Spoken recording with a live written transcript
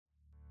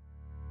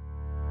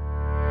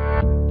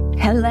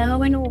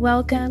Hello and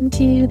welcome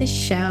to the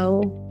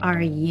show.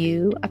 Are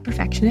you a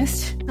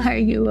perfectionist? Are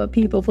you a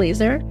people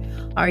pleaser?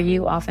 Are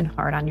you often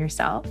hard on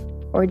yourself?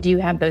 Or do you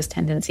have those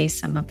tendencies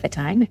some of the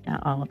time, if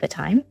not all of the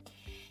time?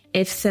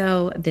 If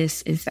so,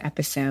 this is the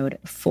episode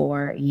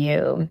for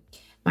you.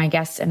 My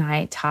guests and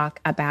I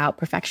talk about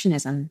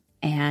perfectionism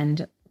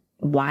and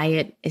why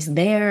it is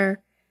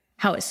there,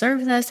 how it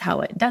serves us,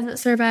 how it doesn't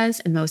serve us,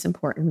 and most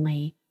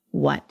importantly,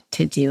 what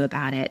to do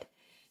about it.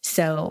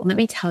 So let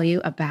me tell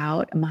you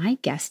about my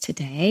guest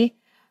today.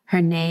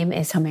 Her name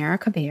is Homaira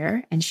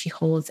Kabir, and she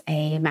holds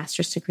a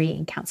master's degree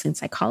in counseling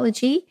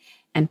psychology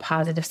and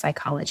positive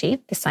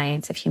psychology, the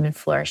science of human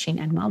flourishing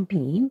and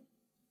well-being.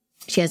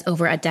 She has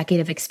over a decade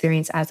of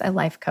experience as a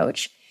life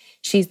coach.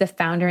 She's the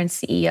founder and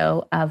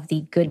CEO of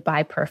the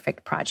Goodbye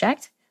Perfect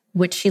Project,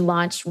 which she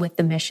launched with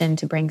the mission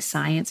to bring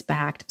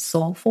science-backed,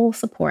 soulful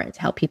support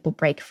to help people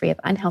break free of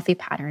unhealthy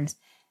patterns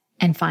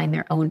and find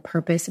their own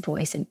purpose,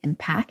 voice, and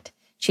impact.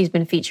 She's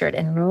been featured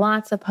in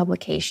lots of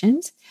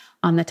publications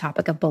on the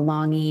topic of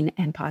belonging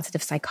and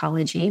positive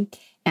psychology.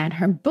 And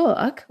her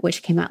book,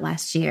 which came out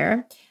last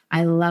year,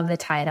 I love the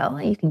title.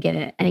 You can get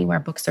it anywhere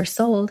books are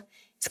sold.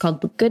 It's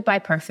called Goodbye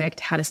Perfect: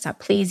 How to Stop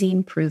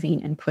Pleasing,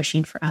 Proving, and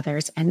Pushing for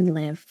Others and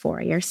Live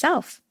for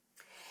Yourself.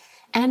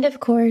 And of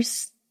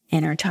course,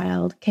 inner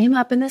child came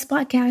up in this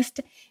podcast.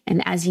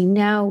 And as you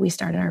know, we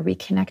started our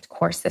Reconnect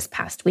course this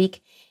past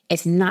week.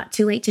 It's not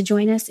too late to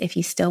join us if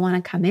you still want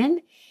to come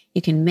in.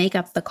 You can make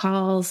up the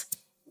calls.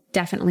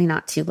 Definitely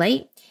not too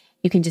late.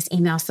 You can just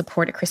email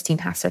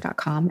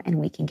support@christinehassler.com and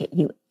we can get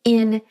you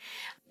in.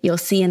 You'll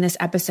see in this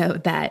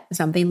episode that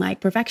something like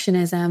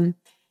perfectionism,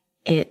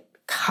 it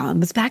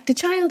comes back to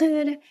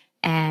childhood.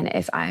 And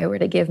if I were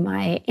to give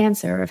my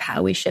answer of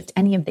how we shift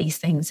any of these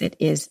things, it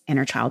is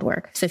inner child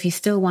work. So if you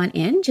still want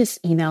in,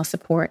 just email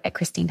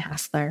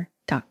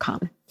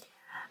support@christinehassler.com.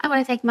 I want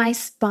to thank my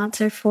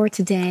sponsor for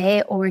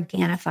today,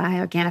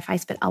 Organifi. Organifi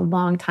has been a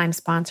long-time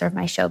sponsor of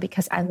my show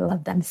because I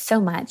love them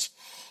so much.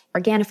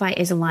 Organifi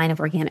is a line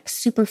of organic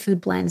superfood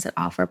blends that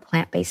offer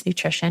plant-based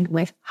nutrition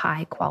with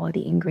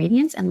high-quality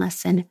ingredients and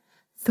less than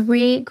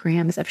 3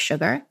 grams of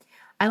sugar.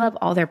 I love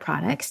all their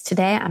products.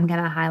 Today, I'm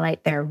going to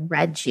highlight their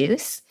red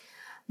juice.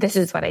 This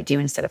is what I do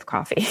instead of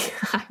coffee.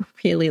 I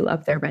really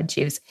love their red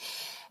juice.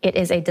 It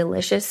is a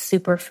delicious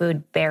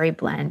superfood berry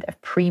blend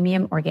of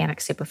premium organic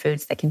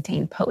superfoods that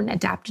contain potent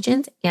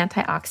adaptogens,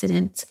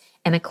 antioxidants,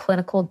 and a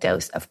clinical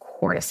dose of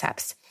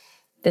cordyceps.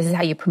 This is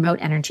how you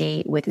promote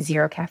energy with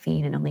 0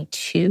 caffeine and only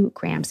 2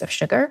 grams of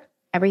sugar.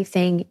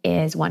 Everything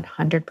is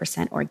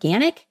 100%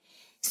 organic,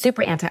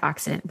 super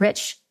antioxidant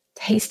rich,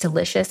 tastes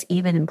delicious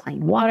even in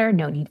plain water,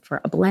 no need for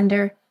a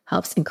blender,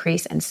 helps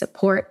increase and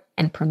support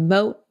and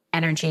promote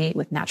energy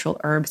with natural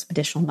herbs,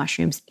 medicinal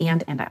mushrooms,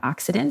 and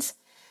antioxidants.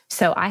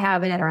 So I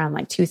have it at around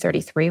like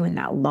 233 when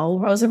that lull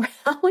rolls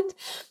around,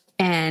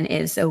 and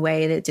it's a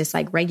way to just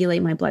like regulate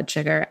my blood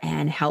sugar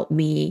and help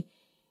me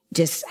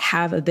just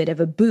have a bit of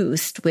a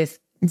boost with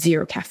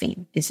 0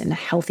 caffeine. It's in a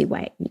healthy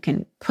way. You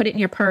can put it in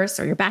your purse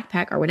or your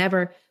backpack or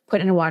whatever,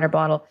 put it in a water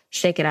bottle,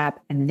 shake it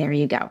up, and there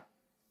you go.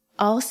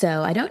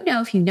 Also, I don't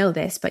know if you know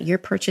this, but your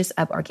purchase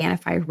of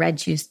Organifi red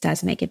juice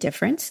does make a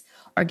difference.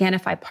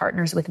 Organifi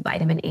partners with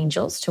Vitamin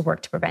Angels to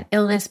work to prevent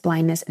illness,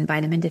 blindness, and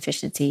vitamin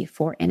deficiency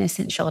for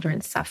innocent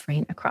children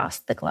suffering across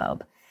the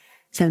globe.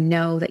 So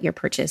know that your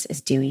purchase is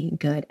doing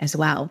good as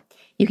well.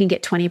 You can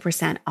get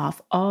 20%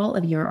 off all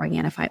of your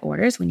Organifi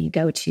orders when you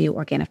go to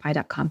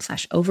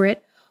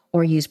Organifi.com/overit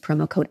or use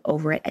promo code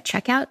OVERIT at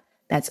checkout.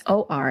 That's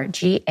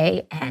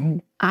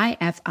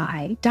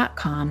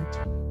ORGANIFI.com.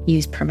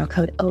 Use promo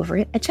code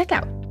OVERIT at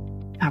checkout.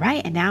 All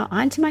right, and now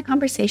on to my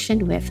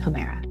conversation with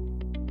Homaira.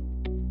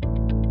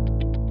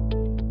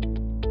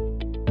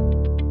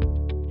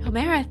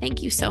 Homaira,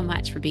 thank you so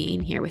much for being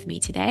here with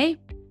me today.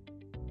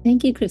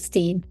 Thank you,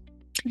 Christine.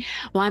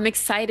 Well, I'm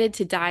excited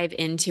to dive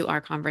into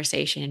our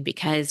conversation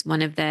because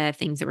one of the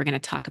things that we're going to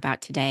talk about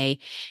today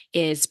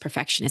is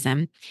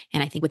perfectionism.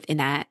 And I think within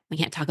that, we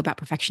can't talk about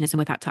perfectionism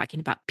without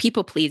talking about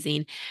people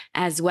pleasing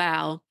as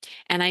well.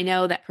 And I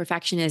know that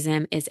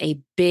perfectionism is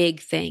a big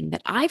thing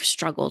that I've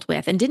struggled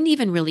with and didn't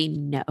even really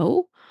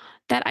know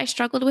that I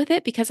struggled with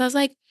it because I was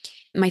like,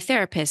 my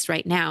therapist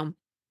right now,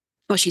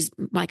 well, she's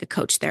like a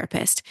coach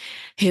therapist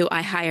who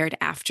I hired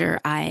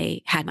after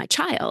I had my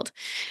child,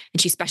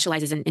 and she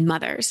specializes in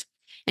mothers.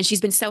 And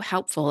she's been so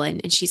helpful.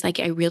 And she's like,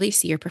 I really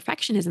see your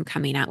perfectionism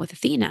coming out with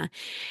Athena.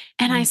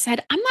 And I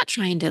said, I'm not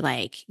trying to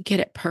like get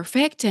it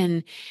perfect.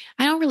 And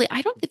I don't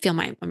feel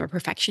I'm a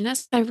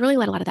perfectionist. I really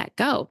let a lot of that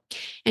go.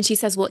 And she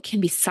says, well, it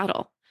can be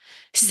subtle.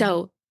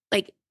 So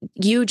like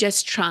you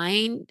just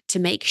trying to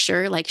make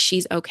sure like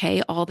she's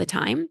okay all the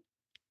time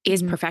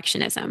is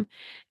perfectionism.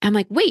 I'm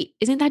like, wait,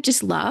 isn't that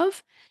just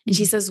love? And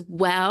she says,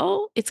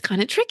 well, it's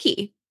kind of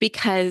tricky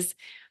because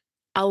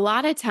a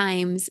lot of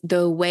times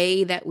the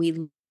way that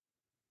we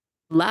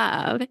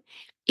love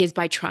is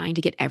by trying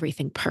to get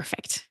everything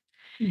perfect.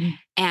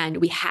 And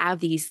we have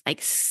these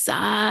like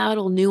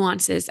subtle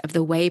nuances of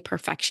the way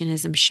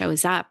perfectionism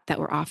shows up that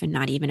we're often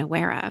not even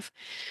aware of.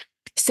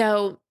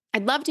 So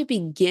I'd love to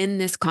begin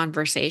this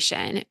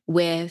conversation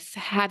with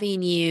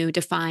having you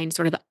define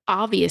sort of the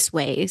obvious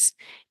ways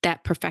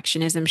that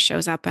perfectionism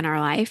shows up in our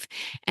life,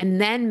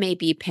 and then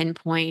maybe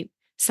pinpoint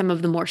some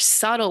of the more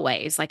subtle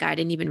ways. Like, I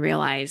didn't even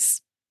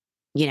realize,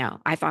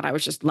 I thought I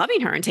was just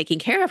loving her and taking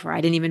care of her.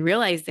 I didn't even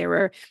realize there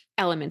were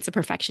elements of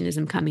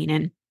perfectionism coming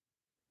in.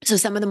 So,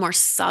 some of the more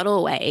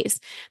subtle ways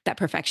that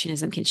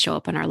perfectionism can show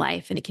up in our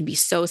life, and it can be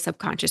so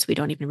subconscious we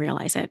don't even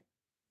realize it.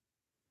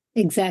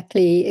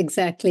 Exactly,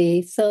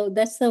 exactly. So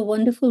that's a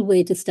wonderful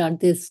way to start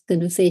this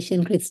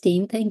conversation,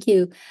 Christine. Thank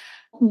you.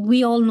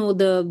 We all know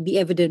the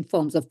evident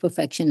forms of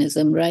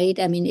perfectionism, right?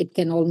 I mean, it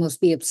can almost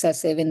be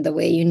obsessive in the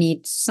way you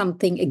need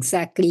something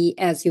exactly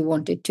as you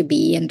want it to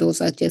be, and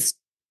those are just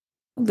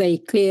very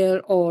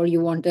clear, or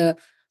you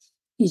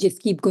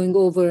just keep going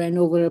over and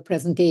over a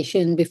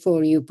presentation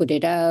before you put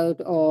it out,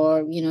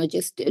 or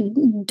just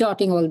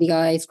dotting all the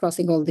i's,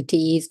 crossing all the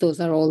t's. Those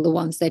are all the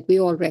ones that we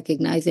all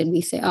recognize, and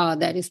we say,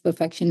 that is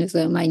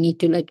perfectionism, I need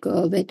to let go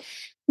of it.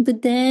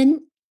 But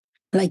then,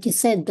 like you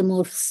said, the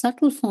more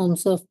subtle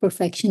forms of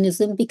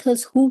perfectionism,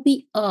 because who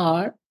we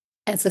are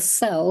as a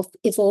self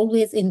is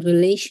always in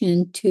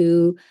relation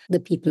to the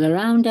people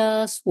around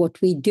us,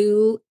 what we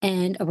do,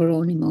 and our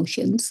own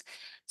emotions.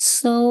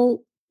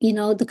 So,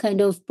 the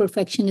kind of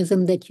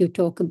perfectionism that you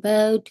talk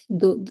about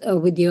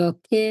with your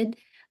kid,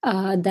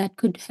 that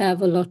could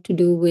have a lot to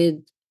do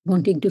with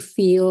wanting to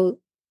feel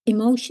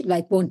emotion,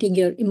 like wanting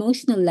your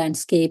emotional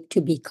landscape to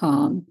be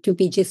calm, to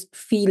be just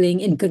feeling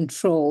in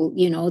control,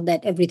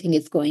 that everything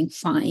is going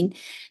fine.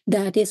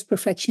 That is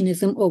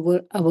perfectionism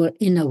over our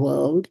inner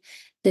world.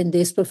 Then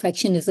there's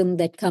perfectionism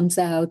that comes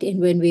out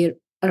in when we're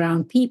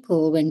around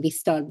people, when we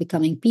start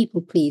becoming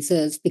people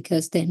pleasers,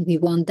 because then we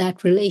want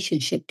that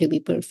relationship to be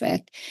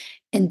perfect.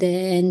 And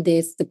then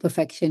there's the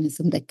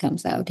perfectionism that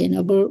comes out in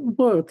our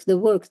work, the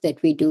work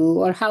that we do,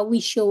 or how we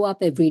show up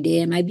every day.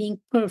 Am I being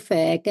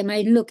perfect? Am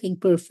I looking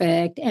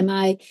perfect?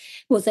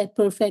 Was I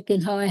perfect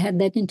in how I had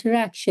that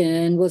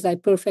interaction? Was I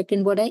perfect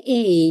in what I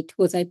ate?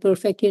 Was I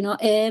perfect?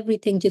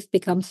 Everything just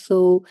becomes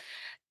so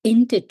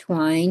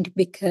intertwined,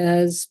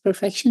 because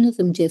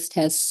perfectionism just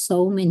has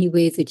so many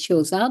ways it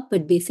shows up.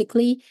 But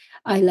basically,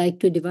 I like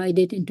to divide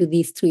it into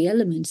these three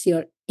elements: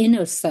 your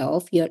inner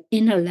self, your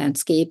inner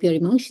landscape, your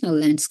emotional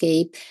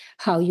landscape,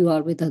 how you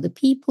are with other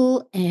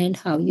people, and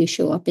how you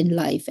show up in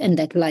life. And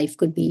that life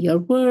could be your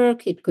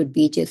work, it could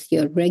be just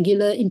your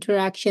regular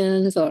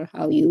interactions, or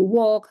how you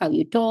walk, how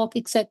you talk,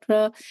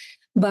 etc.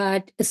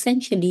 But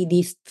essentially,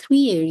 these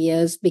three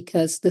areas,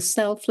 because the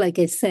self, like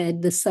I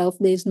said, the self,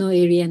 there's no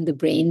area in the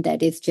brain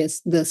that is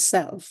just the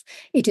self.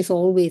 It is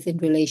always in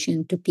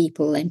relation to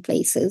people and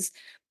places.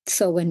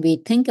 So when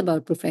we think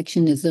about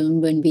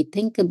perfectionism, when we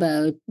think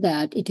about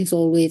that, it is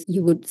always,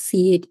 you would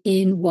see it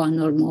in one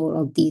or more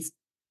of these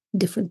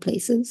different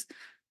places.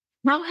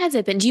 How has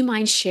it been? Do you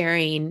mind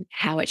sharing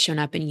how it's shown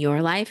up in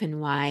your life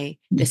and why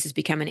this has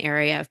become an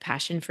area of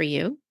passion for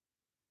you?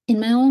 In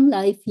my own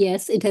life,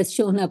 yes, it has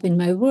shown up in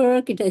my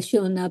work. It has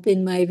shown up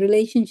in my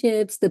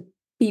relationships, the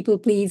people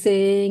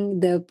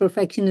pleasing, the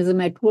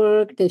perfectionism at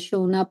work. It has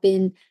shown up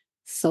in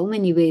so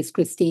many ways,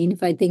 Christine.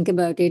 If I think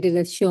about it, it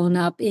has shown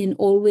up in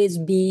always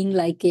being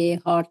like a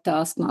hard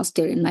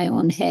taskmaster in my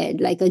own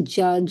head, like a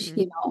judge,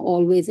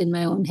 always in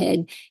my own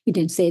head. You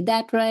didn't say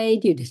that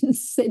right. You didn't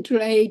sit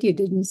right. You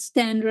didn't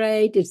stand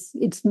right.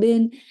 It's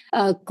been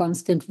a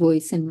constant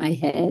voice in my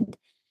head.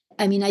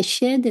 I mean, I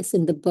shared this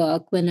in the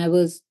book. When I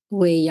was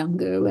way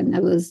younger, when I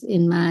was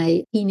in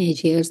my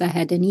teenage years, I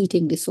had an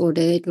eating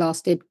disorder. It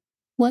lasted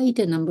quite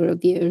a number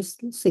of years,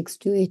 6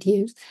 to 8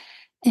 years.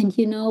 And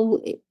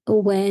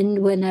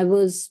when I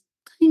was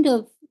kind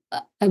of,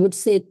 I would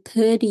say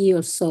 30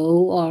 or so,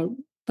 or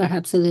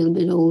perhaps a little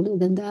bit older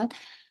than that,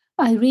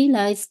 I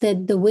realized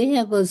that the way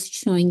I was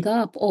showing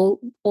up,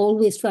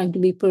 always trying to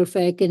be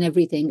perfect in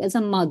everything, as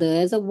a mother,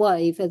 as a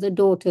wife, as a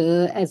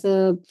daughter, as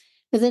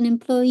an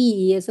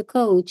employee, as a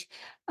coach,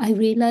 I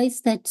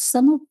realized that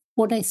some of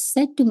what I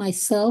said to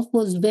myself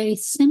was very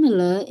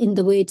similar in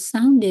the way it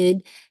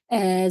sounded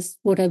as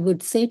what I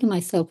would say to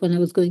myself when I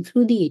was going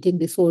through the eating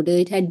disorder.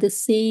 It had the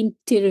same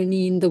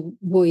tyranny in the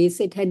voice.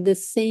 It had the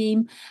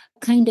same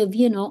kind of,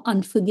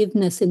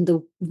 unforgiveness in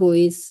the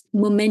voice,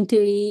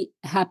 momentary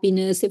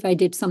happiness if I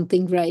did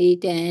something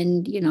right,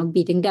 and,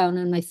 beating down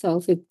on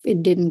myself if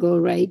it didn't go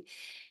right.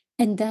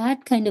 And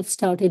that kind of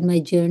started my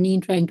journey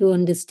in trying to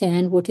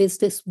understand, what is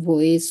this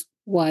voice?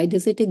 Why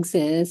does it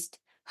exist?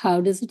 How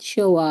does it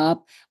show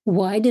up?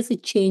 Why does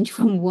it change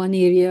from one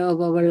area of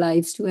our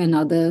lives to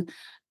another?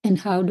 And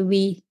how do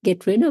we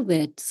get rid of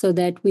it so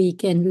that we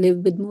can live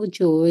with more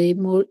joy,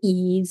 more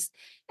ease,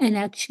 and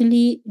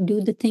actually do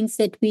the things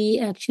that we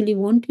actually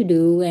want to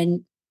do,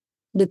 and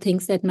the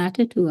things that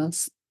matter to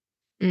us?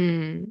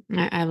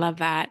 I love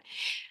that.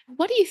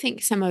 What do you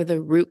think some of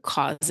the root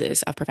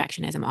causes of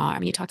perfectionism are? I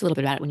mean, you talked a little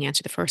bit about it when you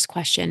answered the first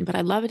question, but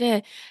I'd love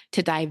to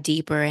dive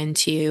deeper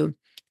into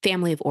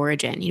family of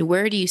origin.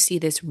 Where do you see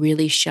this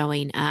really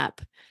showing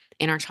up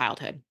in our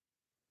childhood?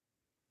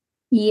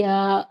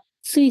 Yeah.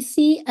 So you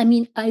see, I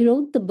mean, I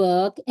wrote the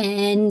book,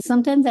 and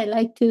sometimes I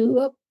like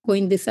to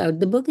point this out.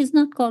 The book is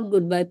not called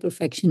Goodbye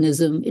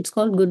Perfectionism. It's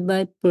called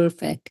Goodbye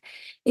Perfect.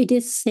 It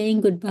is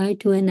saying goodbye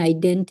to an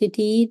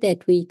identity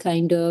that we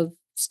kind of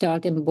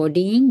start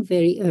embodying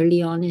very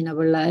early on in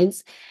our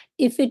lives.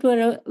 If it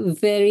were a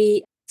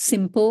very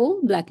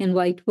simple black and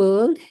white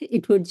world,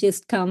 it would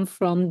just come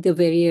from the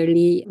very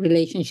early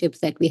relationships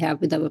that we have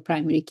with our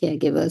primary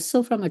caregivers.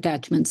 So, from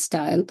attachment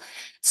style.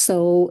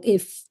 So,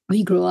 if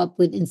we grow up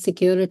with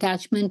insecure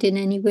attachment in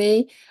any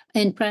way,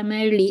 and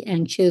primarily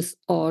anxious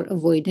or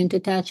avoidant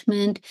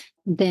attachment,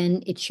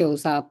 then it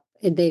shows up.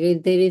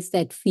 There is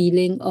that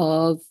feeling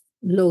of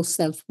low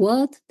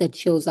self-worth that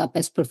shows up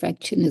as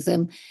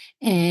perfectionism.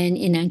 And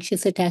in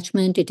anxious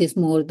attachment, it is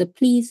more the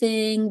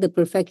pleasing, the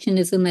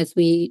perfectionism as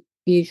we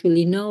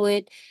usually know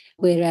it.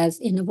 Whereas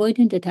in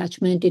avoidant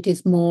attachment, it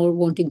is more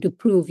wanting to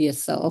prove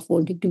yourself,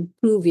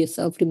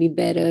 to be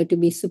better, to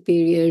be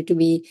superior,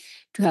 to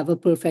have a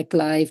perfect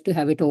life, to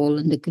have it all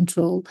under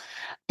control.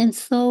 And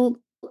so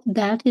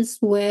that is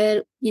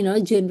where,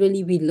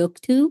 generally we look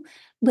to.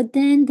 But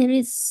then there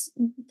is,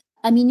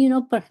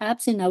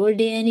 perhaps in our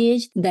day and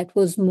age, that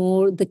was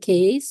more the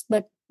case.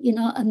 But,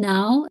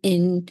 now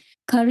in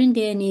current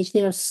day and age,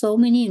 there are so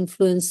many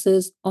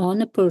influences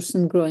on a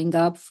person growing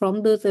up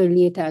from those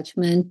early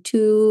attachment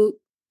to,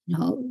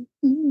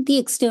 the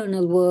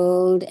external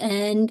world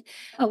and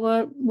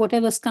our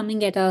whatever's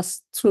coming at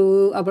us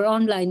through our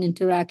online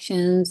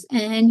interactions,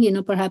 and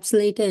perhaps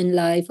later in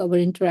life our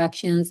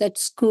interactions at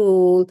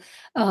school,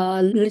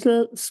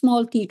 little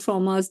small t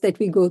traumas that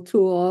we go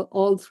through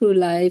all through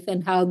life,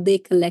 and how they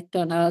collect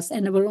on us,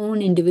 and our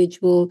own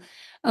individual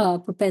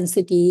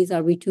propensities.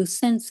 Are we too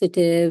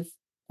sensitive?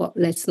 Well,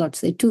 let's not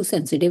say too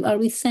sensitive. Are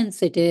we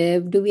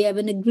sensitive? Do we have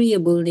an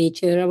agreeable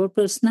nature? Our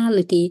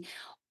personality?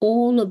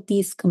 All of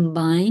these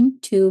combine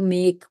to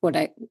make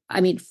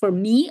for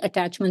me,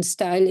 attachment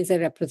style is a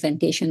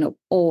representation of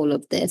all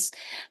of this.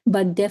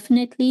 But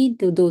definitely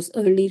those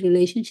early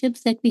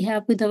relationships that we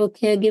have with our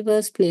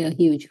caregivers play a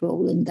huge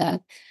role in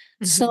that.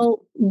 Mm-hmm.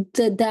 So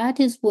that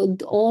is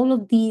what all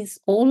of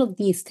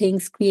these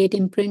things create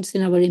imprints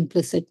in our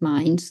implicit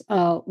minds,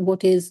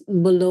 what is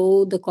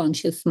below the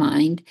conscious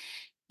mind.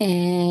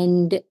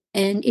 And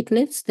it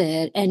lives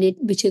there,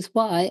 which is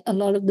why a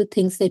lot of the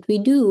things that we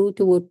do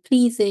toward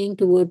pleasing,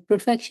 toward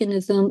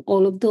perfectionism,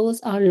 all of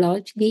those are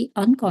largely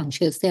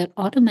unconscious. They're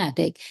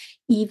automatic.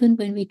 Even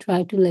when we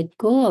try to let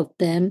go of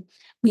them,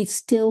 we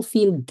still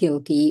feel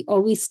guilty, or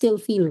we still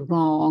feel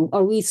wrong,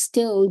 or we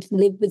still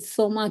live with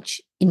so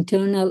much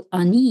internal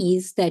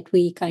unease that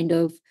we kind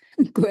of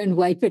go and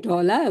wipe it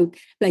all out.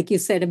 Like you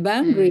set a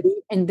boundary,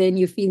 and then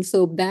you feel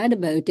so bad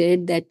about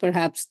it that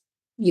perhaps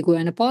you go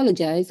and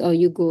apologize, or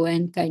you go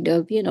and kind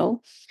of,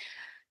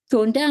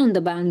 tone down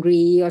the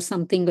boundary or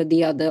something or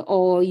the other,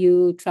 or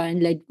you try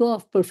and let go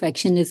of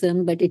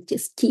perfectionism, but it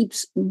just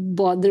keeps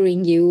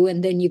bothering you.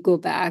 And then you go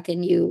back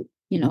and you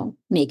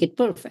make it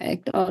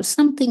perfect or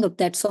something of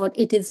that sort.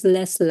 It is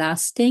less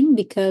lasting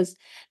because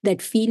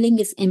that feeling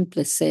is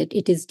implicit.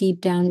 It is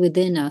deep down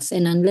within us.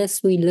 And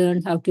unless we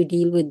learn how to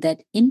deal with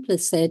that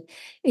implicit,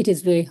 it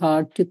is very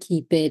hard to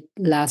keep it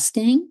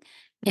lasting.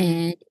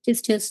 And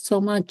it's just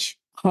so much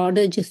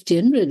harder just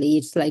generally.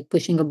 It's like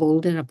pushing a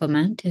boulder up a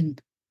mountain.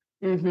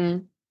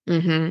 It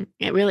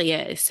really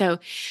is. So,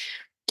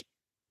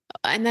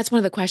 and that's one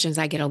of the questions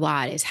I get a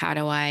lot is, how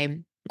do I,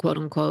 quote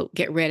unquote,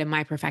 get rid of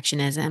my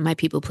perfectionism, my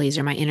people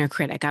pleaser, my inner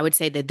critic? I would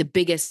say that the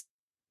biggest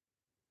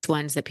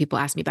ones that people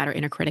ask me about are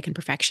inner critic and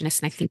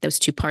perfectionist. And I think those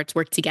two parts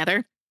work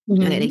together.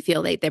 And they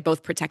feel they're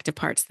both protective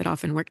parts that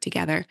often work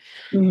together.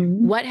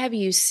 What have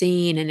you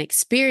seen and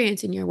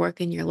experienced in your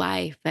work in your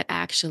life that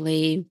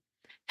actually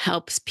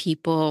helps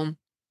people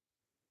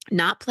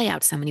not play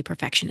out so many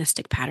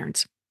perfectionistic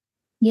patterns?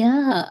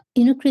 Yeah.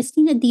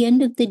 Christine, at the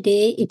end of the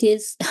day, it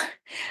is,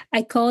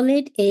 I call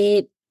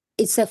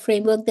it's a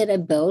framework that I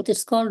built.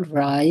 It's called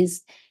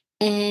RISE,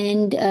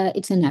 and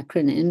it's an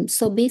acronym.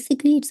 So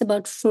basically, it's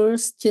about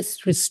first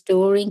just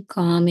restoring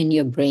calm in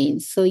your brain.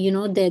 So,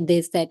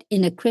 there's that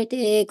inner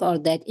critic or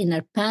that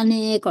inner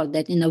panic or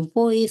that inner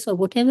voice or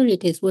whatever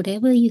it is,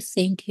 whatever you're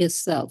saying to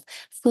yourself,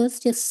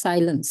 first just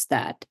silence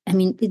that. I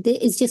mean,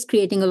 it's just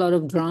creating a lot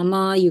of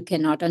drama. You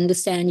cannot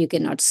understand, you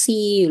cannot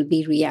see, you'll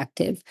be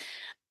reactive.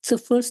 So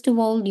first of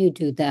all, you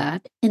do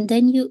that, and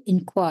then you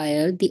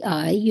inquire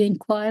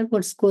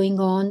what's going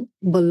on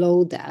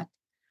below that.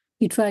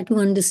 You try to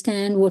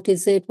understand, what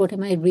is it? What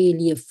am I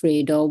really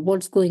afraid of?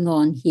 What's going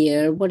on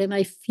here? What am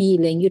I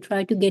feeling? You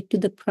try to get to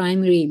the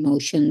primary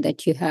emotion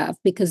that you have,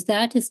 because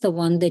that is the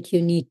one that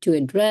you need to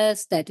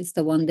address. That is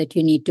the one that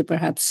you need to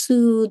perhaps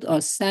soothe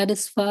or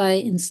satisfy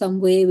in some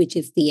way, which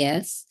is the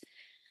S.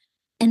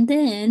 And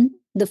then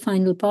the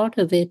final part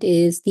of it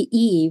is the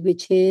E,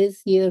 which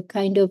is you're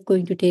kind of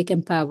going to take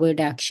empowered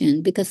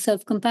action, because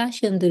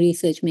self-compassion, the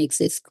research makes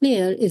this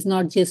clear, is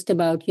not just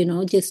about,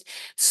 just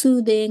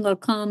soothing or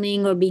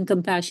calming or being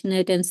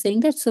compassionate and saying,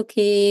 that's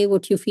okay,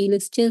 what you feel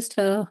is just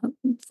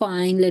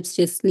fine, let's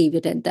just leave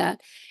it at that.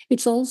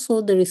 It's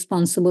also the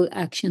responsible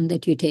action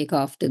that you take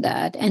after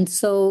that. And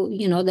so,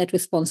 that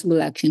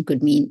responsible action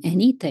could mean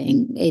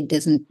anything. It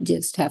doesn't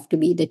just have to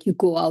be that you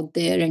go out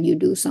there and you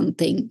do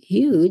something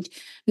huge.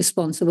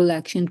 Responsible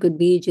action could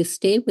be just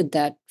stay with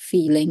that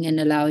feeling and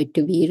allow it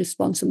to be.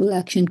 Responsible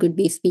action could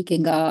be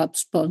speaking up.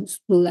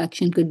 Responsible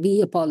action could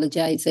be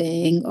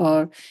apologizing,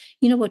 or,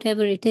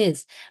 whatever it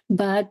is.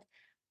 But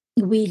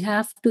we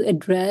have to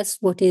address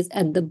what is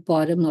at the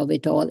bottom of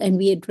it all. And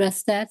we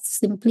address that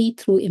simply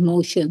through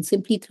emotion,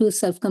 simply through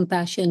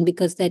self-compassion,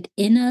 because that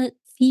inner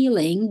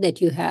feeling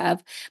that you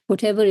have,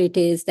 whatever it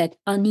is, that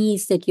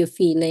unease that you're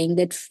feeling,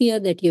 that fear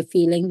that you're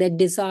feeling, that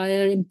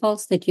desire,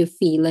 impulse that you're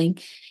feeling,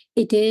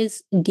 it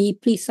is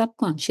deeply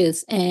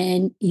subconscious,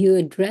 and you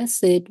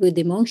address it with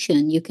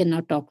emotion. You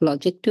cannot talk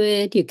logic to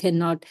it. You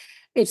cannot.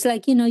 It's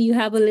like, you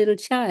have a little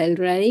child,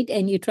 right?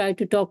 And you try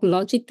to talk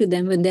logic to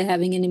them when they're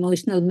having an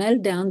emotional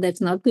meltdown.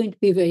 That's not going to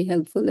be very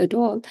helpful at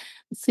all.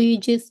 So you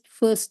just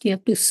first, you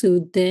have to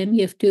soothe them.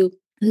 You have to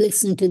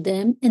listen to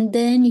them. And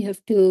then you have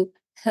to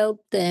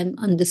help them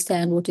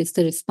understand what is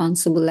the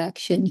responsible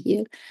action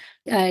here.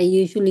 I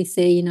usually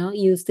say,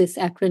 use this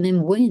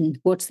acronym WIN.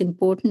 What's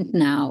important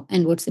now?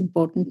 And what's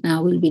important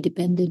now will be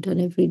dependent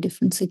on every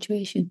different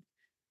situation.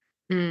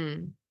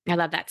 I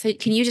love that. So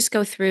can you just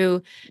go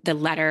through the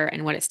letter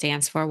and what it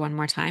stands for one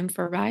more time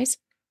for RISE?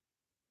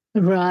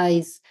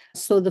 RISE.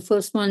 So the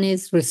first one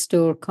is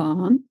restore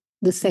calm.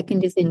 The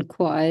second is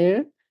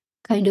inquire.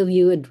 Kind of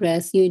you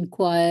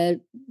inquire,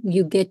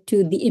 you get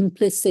to the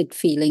implicit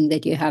feeling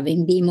that you're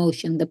having, the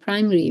emotion, the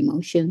primary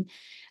emotion.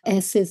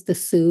 S is the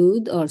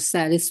soothe or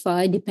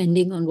satisfy,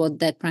 depending on what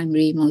that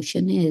primary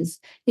emotion is.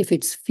 If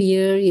it's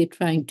fear, you're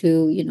trying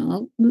to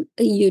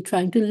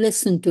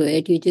listen to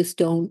it. You just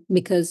don't,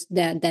 because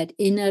that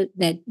inner,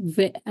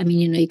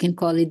 you can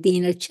call it the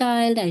inner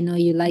child. I know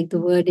you like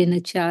the word inner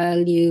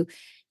child. You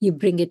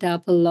bring it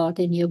up a lot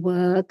in your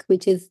work,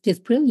 which is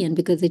just brilliant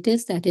because it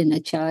is that inner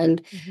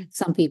child. Mm-hmm.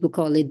 Some people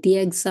call it the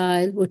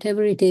exile,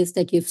 whatever it is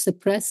that you've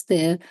suppressed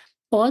there,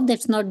 or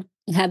that's not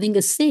having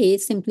a say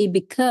simply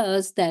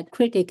because that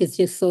critic is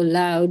just so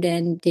loud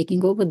and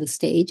taking over the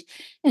stage.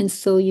 And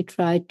so you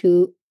try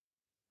to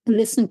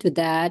listen to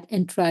that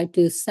and try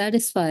to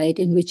satisfy it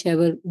in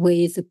whichever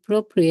way is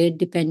appropriate,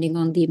 depending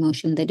on the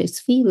emotion that it's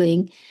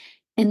feeling.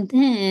 And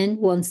then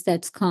once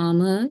that's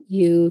calmer,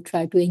 you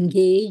try to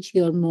engage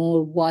your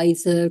more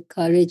wiser,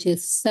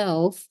 courageous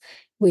self,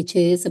 which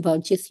is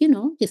about just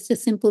a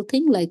simple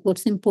thing like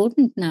what's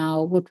important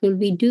now? What will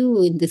we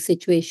do in this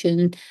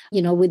situation?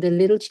 With a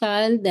little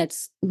child,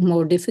 that's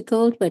more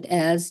difficult. But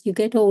as you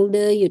get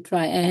older, you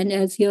try, and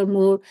as your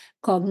more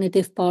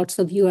cognitive parts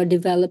of you are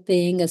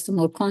developing, as the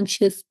more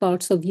conscious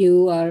parts of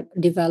you are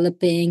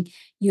developing,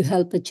 you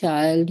help a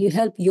child, you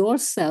help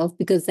yourself,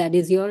 because that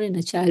is your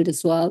inner child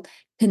as well.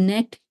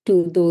 Connect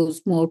to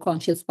those more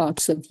conscious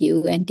parts of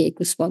you and take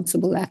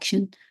responsible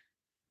action.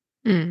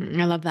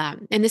 I love that.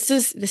 And this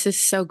is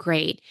so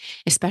great,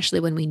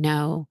 especially when we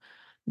know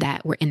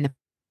that we're in the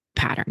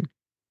pattern.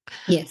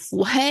 Yes.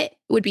 What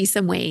would be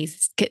some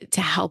ways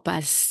to help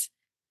us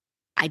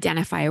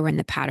identify we're in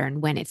the pattern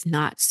when it's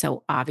not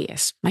so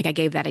obvious? Like I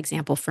gave that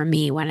example for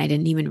me when I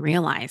didn't even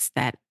realize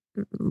that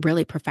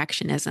really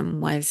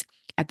perfectionism was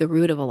at the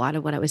root of a lot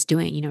of what I was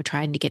doing,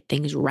 trying to get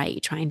things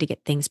right, trying to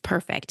get things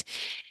perfect.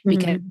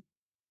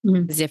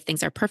 Because if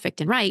things are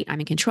perfect and right, I'm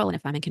in control. And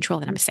if I'm in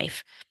control, then I'm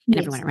safe. And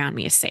everyone around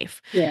me is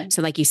safe. Yeah.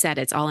 So like you said,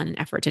 it's all in an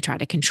effort to try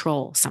to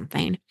control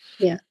something.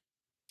 Yeah.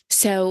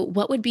 So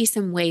what would be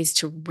some ways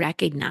to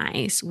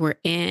recognize we're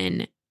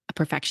in a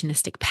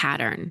perfectionistic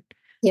pattern?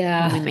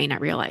 Yeah. When we may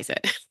not realize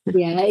it.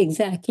 Yeah,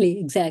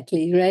 exactly.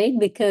 Right.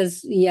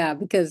 Because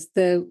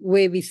the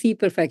way we see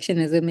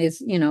perfectionism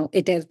is,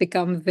 it has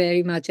become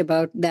very much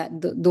about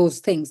those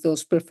things,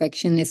 those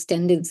perfectionist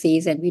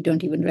tendencies, and we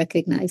don't even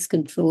recognize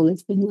control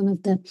as being one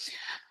of them.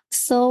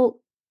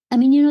 So,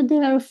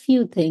 there are a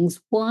few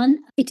things. One,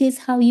 it is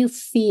how you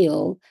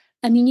feel.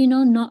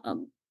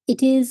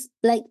 It is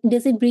like,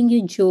 does it bring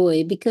you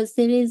joy? Because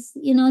there is,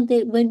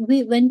 when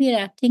we are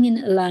acting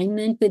in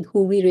alignment with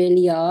who we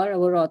really are,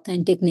 our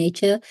authentic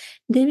nature,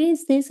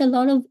 there's a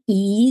lot of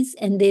ease,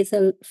 and there's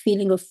a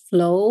feeling of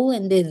flow,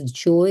 and there's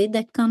joy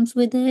that comes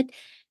with it.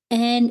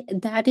 And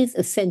that is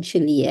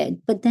essentially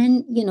it. But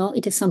then,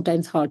 it is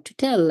sometimes hard to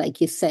tell, like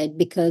you said,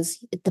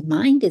 because the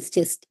mind is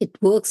it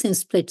works in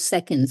split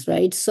seconds,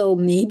 right? So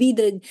maybe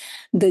the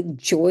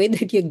joy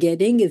that you're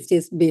getting is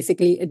just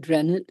basically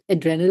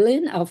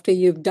adrenaline after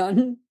you've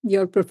done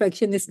your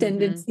perfectionist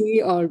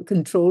tendency or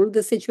controlled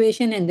the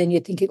situation. And then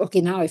you're thinking,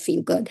 okay, now I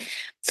feel good.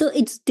 So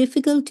it's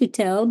difficult to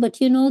tell, but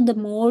the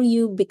more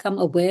you become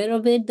aware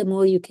of it, the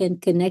more you can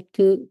connect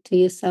to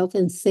yourself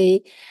and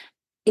say,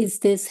 is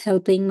this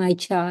helping my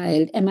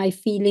child? Am I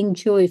feeling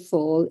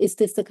joyful? Is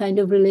this the kind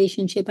of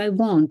relationship I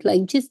want?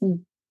 Like, just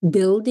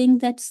building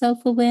that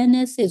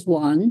self-awareness is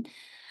one.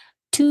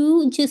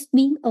 Two, just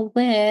being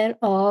aware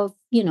of,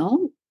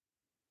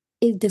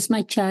 does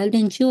my child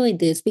enjoy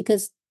this?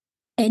 Because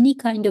any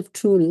kind of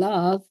true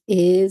love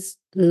is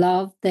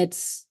love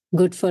that's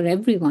good for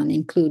everyone,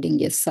 including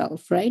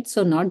yourself, right?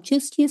 So not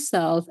just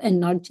yourself and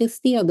not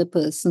just the other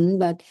person,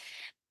 but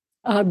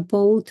are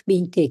both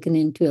being taken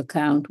into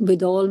account.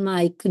 With all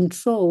my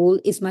control,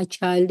 is my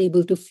child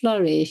able to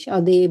flourish?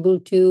 Are they able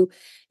to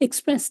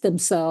express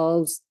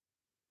themselves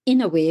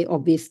in a way,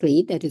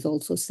 obviously, that is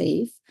also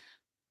safe?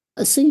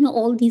 So,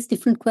 all these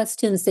different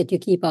questions that you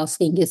keep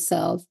asking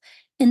yourself.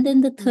 And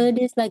then the third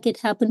is like it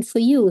happened for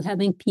you,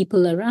 having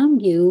people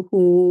around you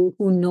who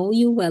know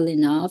you well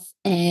enough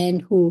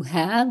and who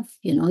have,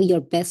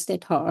 your best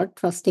at heart,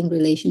 trusting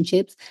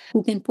relationships,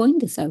 who can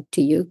point this out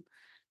to you.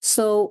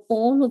 So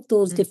all of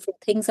those Mm. different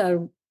things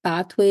are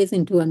pathways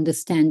into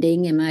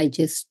understanding. Am I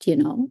just,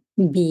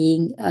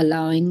 being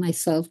allowing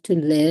myself to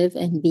live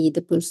and be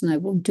the person I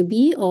want to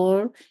be?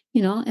 Or,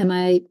 am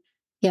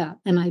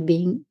I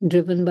being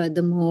driven by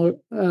the more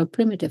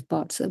primitive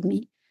parts of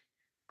me?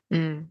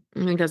 I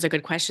think those are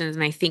good questions.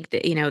 And I think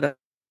that, the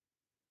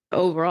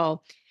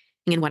overall,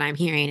 and what I'm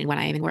hearing and what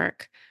I even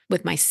work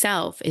with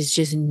myself is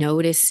just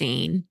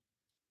noticing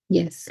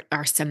Yes.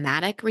 our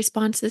somatic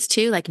responses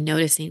too, like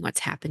noticing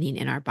what's happening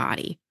in our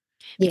body.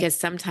 Because Yes.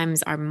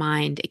 sometimes our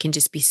mind, it can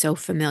just be so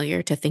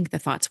familiar to think the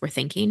thoughts we're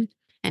thinking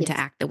and to Yes.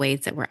 act the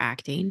ways that we're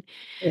acting.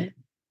 Yeah.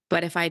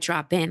 But if I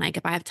drop in, like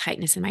if I have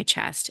tightness in my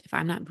chest, if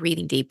I'm not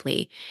breathing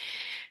deeply,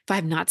 if I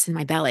have knots in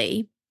my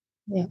belly,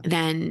 Yeah.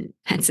 then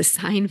that's a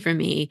sign for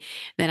me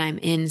that I'm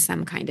in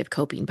some kind of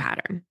coping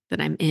pattern,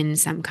 that I'm in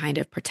some kind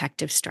of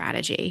protective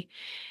strategy.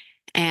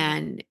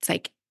 And it's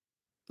like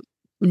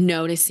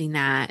noticing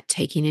that,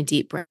 taking a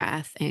deep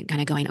breath and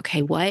kind of going,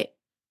 okay, what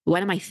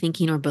am I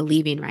thinking or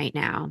believing right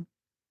now?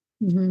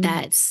 Mm-hmm.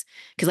 That's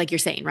because, like you're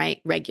saying,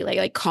 right? Regulate,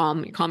 like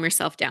calm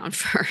yourself down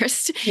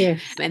first, Yes.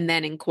 and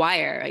then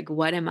inquire, like,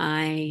 what am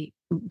I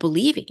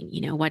believing?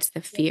 What's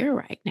the Yeah. fear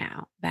right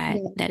now that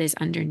Yeah. is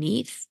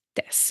underneath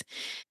this?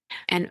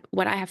 And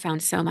what I have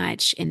found so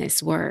much in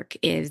this work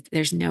is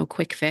there's no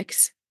quick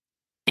fix.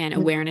 And Mm.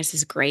 awareness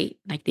is great,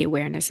 like the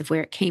awareness of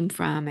where it came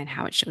from and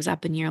how it shows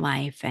up in your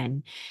life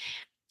and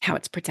how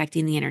it's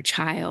protecting the inner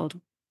child.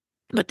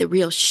 But the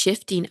real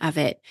shifting of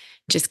it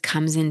just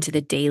comes into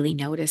the daily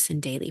notice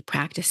and daily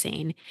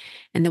practicing.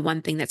 And the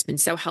one thing that's been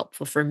so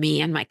helpful for me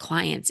and my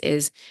clients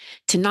is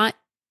to not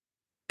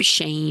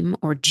shame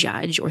or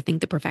judge or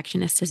think the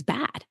perfectionist is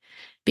bad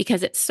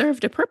because it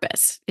served a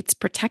purpose. It's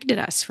protected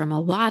us from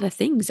a lot of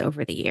things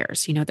over the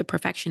years. The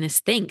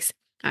perfectionist thinks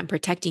I'm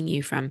protecting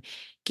you from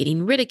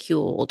getting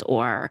ridiculed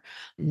or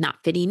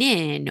not fitting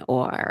in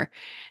or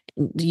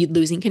you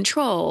losing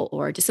control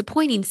or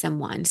disappointing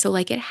someone. So,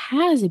 like, it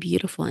has a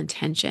beautiful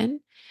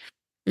intention.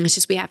 It's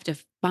just we have to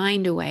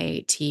find a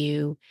way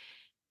to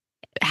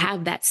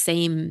have that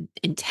same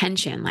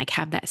intention, like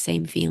have that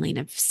same feeling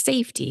of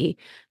safety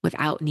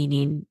without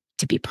needing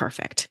to be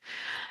perfect.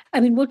 I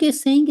mean, what you're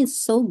saying is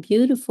so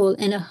beautiful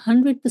and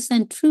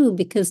 100% true,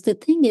 because the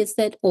thing is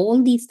that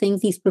all these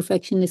things, these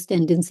perfectionist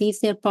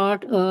tendencies, they're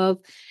part of,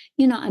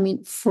 I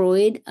mean,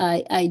 Freud,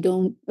 I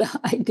don't,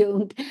 I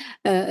don't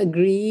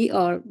agree,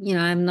 or,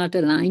 I'm not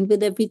aligned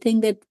with everything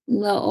that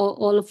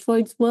all of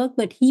Freud's work,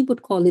 but he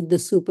would call it the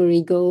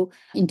superego,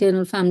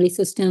 internal family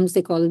systems.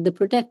 They call it the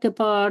protector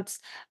parts.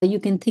 You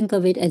can think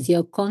of it as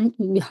your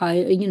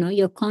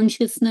your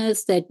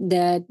consciousness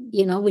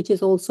which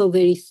is also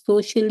very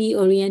socially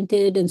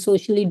oriented and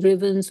socially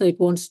driven. So it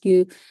wants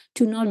you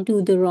to not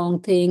do the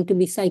wrong thing, to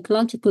be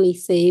psychologically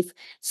safe.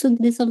 So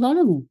there's a lot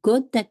of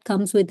good that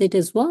comes with it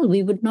as well.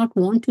 We would not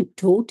want to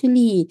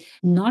totally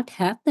not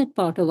have that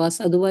part of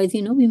us. Otherwise,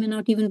 we may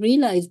not even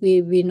realize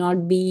we're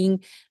not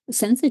being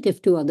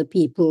sensitive to other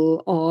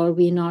people, or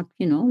we're not,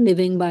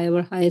 living by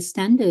our highest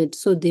standards.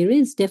 So there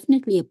is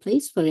definitely a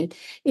place for it.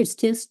 It's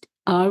just,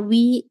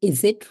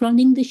 is it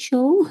running the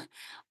show,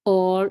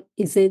 or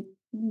is it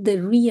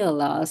the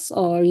real us,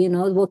 or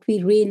what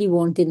we really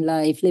want in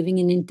life, living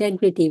in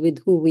integrity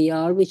with who we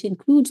are, which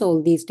includes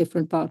all these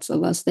different parts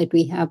of us that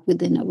we have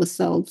within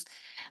ourselves.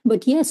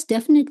 But yes,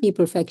 definitely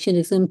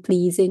perfectionism,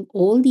 pleasing,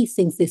 all these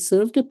things, they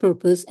served a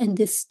purpose and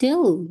they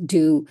still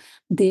do.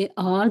 They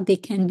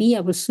can be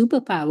our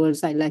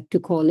superpowers, I like to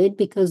call it,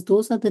 because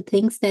those are the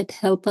things that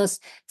help us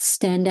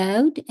stand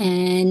out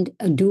and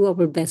do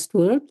our best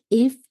work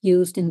if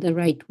used in the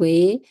right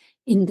way,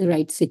 in the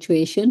right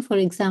situation. For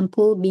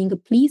example, being a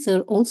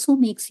pleaser also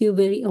makes you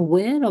very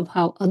aware of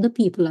how other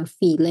people are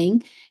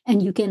feeling,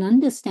 and you can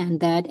understand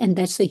that. And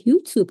that's a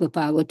huge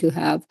superpower to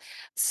have.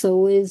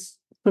 So is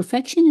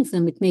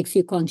perfectionism. It makes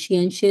you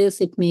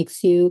conscientious, it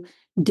makes you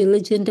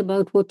diligent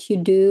about what you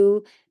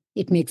do.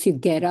 It makes you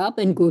get up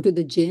and go to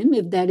the gym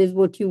if that is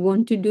what you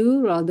want to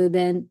do, rather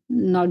than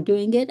not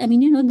doing it. I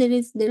mean,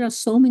 there are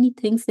so many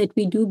things that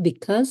we do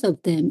because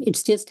of them.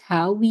 It's just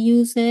how we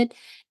use it,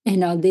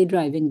 and are they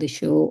driving the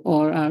show,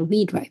 or are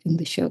we driving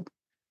the show?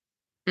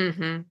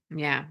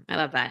 Yeah, I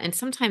love that. And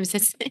sometimes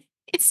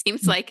it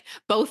seems like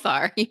both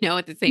are, at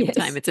the same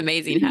time. Yes. It's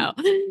amazing how,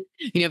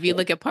 if you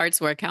look at parts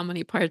work, how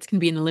many parts can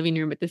be in the living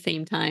room at the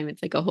same time.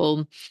 It's like a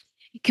whole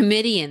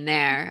committee in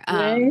there.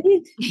 Right?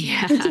 Which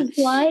Yeah. is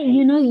why,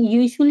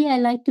 usually I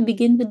like to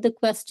begin with the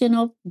question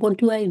of what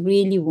do I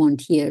really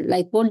want here?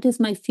 Like, what does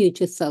my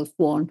future self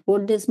want?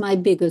 What does my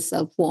bigger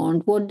self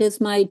want? What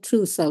does my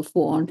true self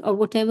want? Or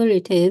whatever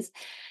it is.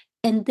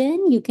 And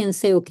then you can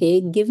say,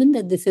 okay, given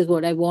that this is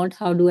what I want,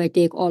 how do I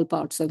take all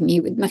parts of me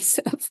with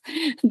myself?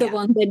 The Yeah.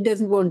 one that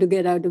doesn't want to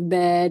get out of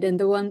bed, and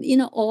the one,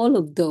 all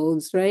of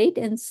those, right?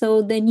 And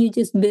so then you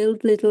just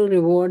build little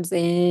rewards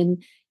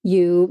and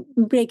you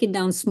break it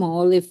down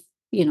small if,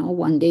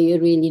 one day you're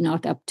really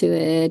not up to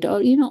it,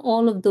 or,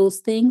 all of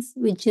those things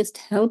which just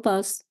help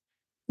us,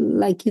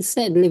 like you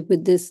said, live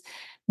with this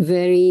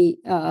very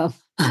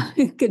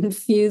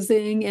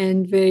confusing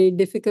and very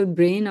difficult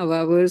brain of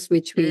ours,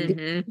 which we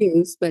Hmm.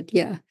 use. But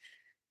yeah.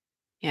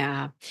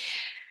 Yeah.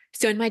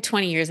 So in my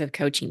 20 years of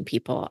coaching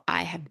people,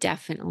 I have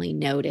definitely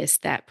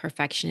noticed that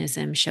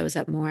perfectionism shows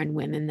up more in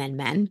women than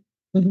men.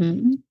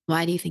 Mhm.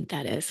 Why do you think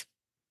that is?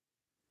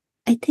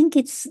 I think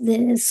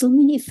there's so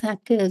many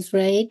factors,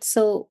 right?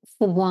 So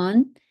for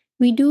one,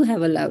 we do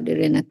have a louder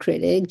inner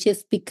critic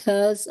just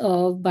because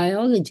of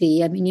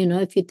biology. I mean,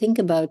 if you think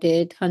about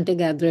it,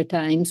 hunter-gatherer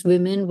times,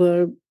 women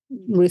were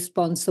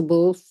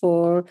responsible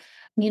for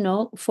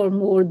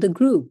more the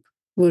group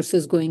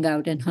versus going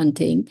out and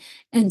hunting.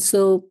 And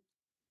so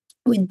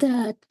with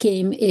that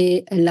came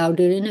a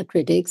louder inner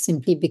critic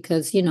simply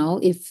because,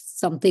 if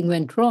something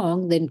went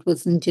wrong, then it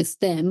wasn't just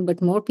them,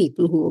 but more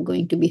people who were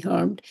going to be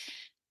harmed.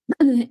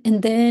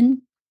 And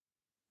then,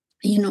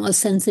 a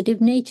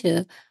sensitive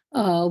nature.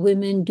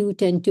 Women do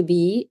tend to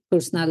be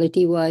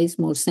personality wise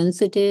more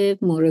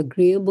sensitive, more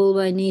agreeable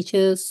by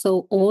nature.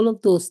 So, all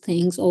of those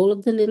things, all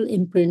of the little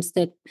imprints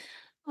that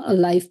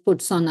life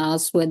puts on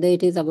us, whether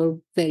it is our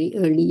very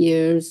early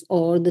years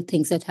or the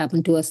things that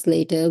happen to us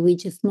later, we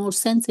just more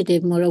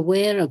sensitive, more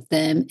aware of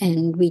them,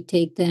 and we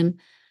take them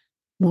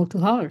more to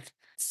heart.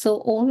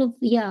 So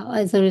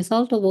as a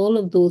result of all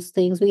of those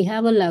things, we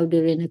have a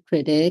louder inner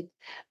critic,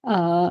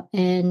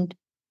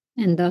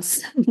 and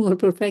thus more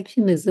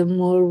perfectionism,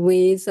 more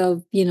ways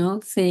of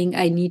saying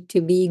I need to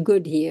be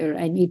good here,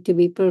 I need to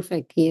be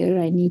perfect here,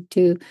 I need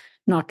to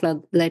not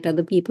let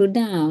other people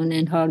down,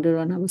 and harder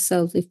on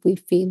ourselves if we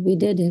feel we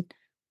did it.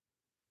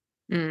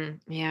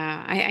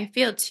 Yeah. I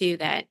feel too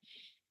that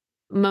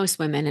most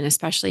women, and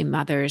especially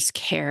mothers,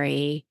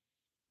 carry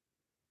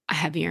a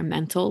heavier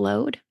mental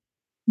load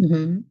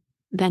Hmm.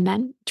 than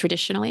men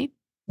traditionally.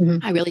 Hmm.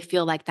 I really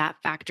feel like that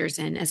factors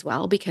in as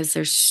well because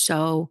there's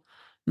so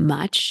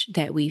much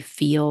that we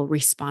feel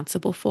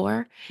responsible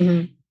for.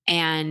 Hmm.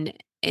 And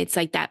it's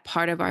like that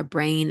part of our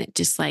brain that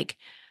just like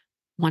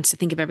wants to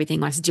think of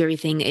everything, wants to do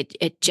everything.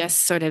 It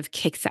just sort of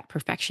kicks that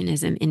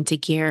perfectionism into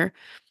gear.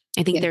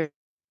 I think Yeah.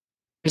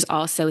 there's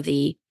also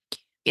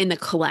in the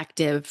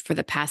collective for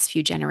the past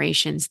few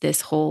generations,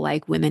 this whole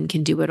like women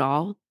can do it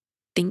all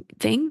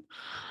thing,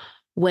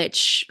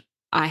 which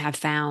I have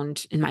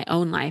found in my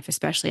own life,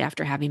 especially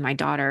after having my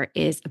daughter,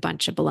 is a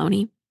bunch of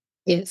baloney.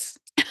 Yes.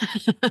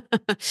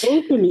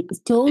 Totally,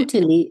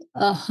 totally,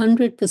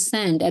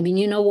 100%. I mean,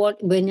 you know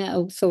what? When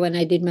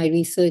I did my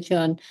research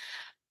on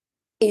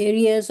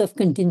areas of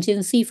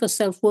contingency for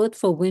self-worth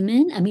for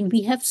women, I mean,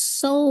 we have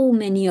so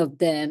many of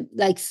them,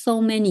 like so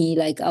many,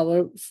 like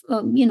our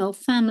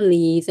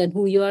families, and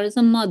who you are as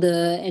a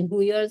mother, and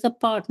who you are as a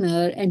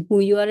partner, and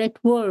who you are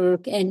at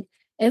work, and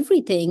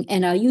everything.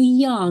 And are you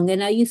young,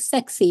 and are you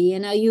sexy,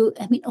 and I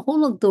mean,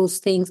 all of those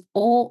things,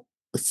 all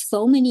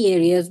so many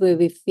areas where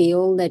we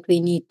feel that we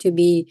need to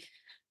be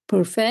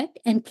perfect.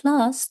 And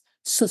plus,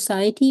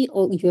 society,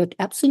 oh, you're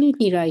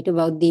absolutely right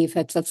about the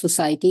effects of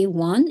society.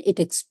 One, it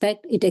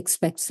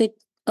expects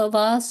it of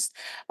us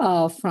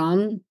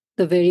from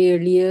the very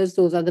early years.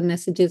 Those are the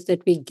messages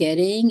that we're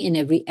getting in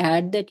every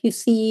ad that you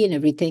see and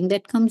everything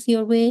that comes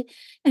your way.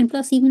 And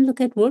plus, even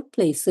look at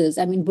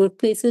workplaces. I mean,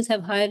 workplaces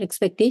have higher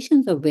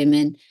expectations of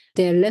women.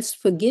 They're less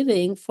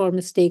forgiving for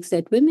mistakes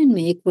that women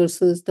make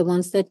versus the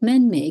ones that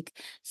men make.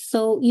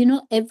 So,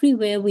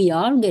 everywhere we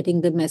are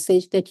getting the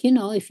message that,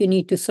 if you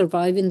need to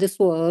survive in this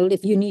world,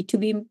 if you need to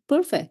be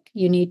perfect,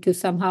 you need to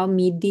somehow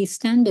meet these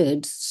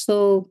standards.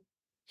 So,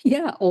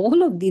 yeah,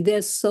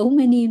 there's so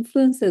many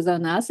influences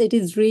on us. It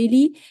is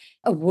really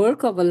a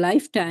work of a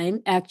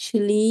lifetime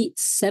actually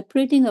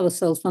separating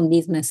ourselves from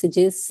these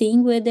messages,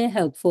 seeing where they're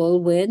helpful,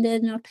 where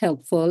they're not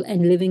helpful,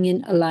 and living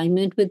in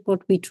alignment with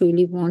what we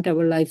truly want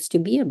our lives to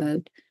be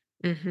about.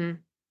 Mm-hmm.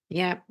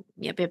 Yep.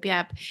 Yep. Yep.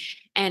 Yep.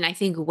 And I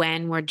think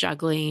when we're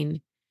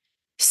juggling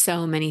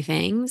so many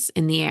things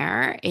in the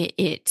air,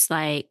 it's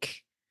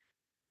like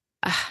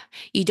uh,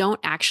 you don't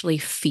actually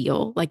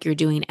feel like you're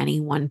doing any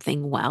one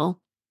thing well.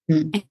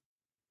 Mm.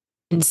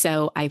 And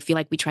so I feel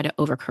like we try to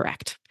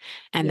overcorrect.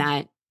 And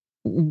Yeah.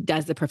 that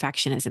does the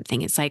perfectionism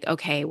thing. It's like,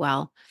 okay,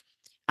 well,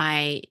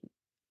 I,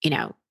 you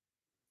know,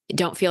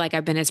 don't feel like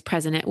I've been as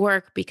present at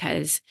work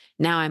because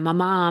now I'm a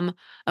mom.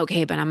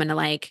 Okay, but I'm going to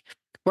like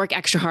work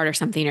extra hard or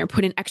something or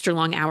put in extra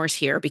long hours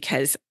here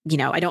because,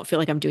 I don't feel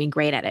like I'm doing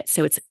great at it.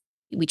 So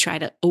we try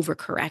to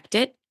overcorrect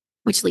it,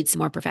 which leads to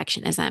more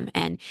perfectionism.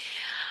 And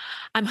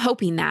I'm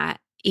hoping that,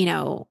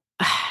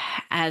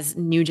 as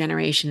new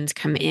generations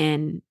come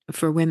in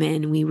for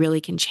women, we really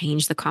can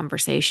change the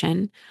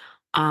conversation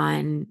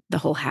on the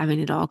whole having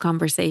it all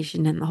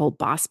conversation and the whole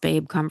boss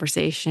babe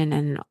conversation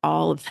and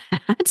all of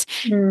that.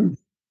 Mm.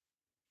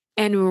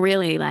 And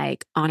really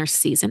like honor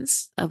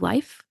seasons of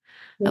life.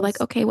 Of like,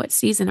 Yes. okay, what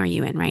season are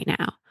you in right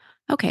now?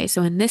 Okay,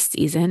 so in this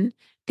season,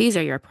 these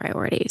are your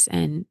priorities,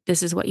 and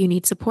this is what you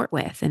need support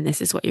with, and this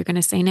is what you're going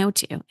to say no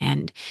to.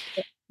 And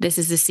this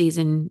is the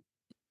season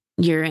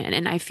you're in.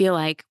 And I feel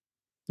like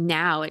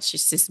now it's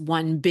just this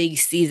one big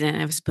season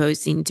of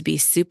supposing to be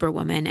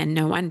superwoman. And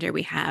no wonder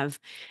we have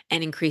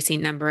an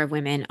increasing number of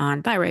women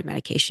on thyroid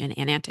medication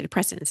and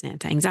antidepressants and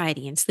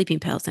anti-anxiety and sleeping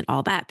pills and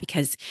all that,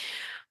 because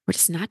we're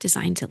just not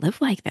designed to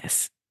live like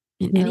this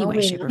in any No, way,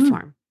 we're shape, or not.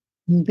 form.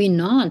 We're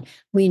not.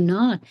 We're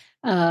not.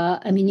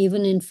 I mean,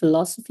 even in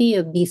philosophy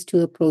of these two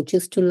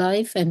approaches to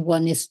life, and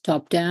one is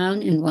top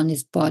down and one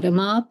is bottom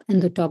up,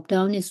 and the top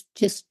down is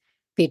just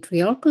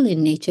patriarchal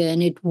in nature.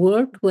 And it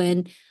worked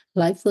when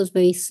life was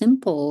very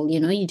simple.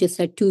 You just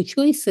had two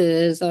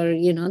choices, or,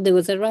 there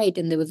was a right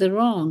and there was a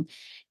wrong.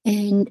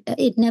 And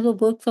it never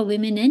worked for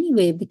women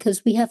anyway,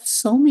 because we have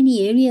so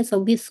many areas, or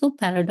we're so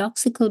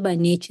paradoxical by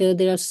nature.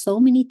 There are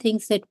so many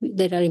things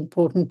that are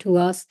important to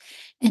us.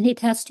 And it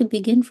has to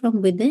begin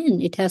from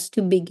within. It has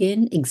to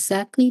begin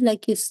exactly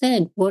like you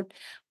said. What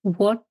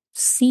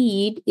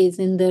seed is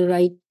in the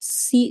right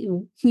seed?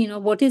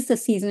 What is the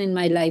season in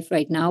my life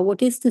right now?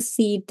 What is the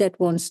seed that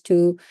wants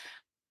to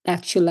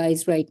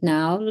actualize right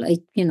now?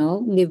 Like,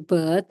 give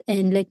birth,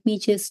 and let me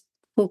just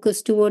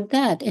focus toward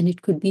that. And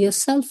it could be a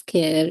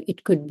self-care.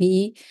 It could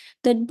be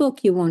that book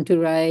you want to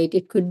write.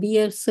 It could be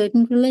a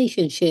certain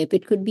relationship.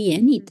 It could be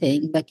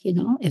anything. But,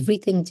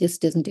 everything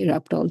just doesn't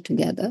erupt all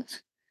together.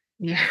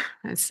 Yeah,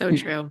 that's so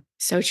true.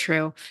 So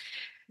true.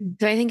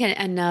 So I think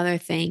another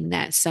thing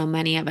that so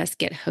many of us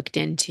get hooked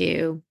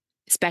into,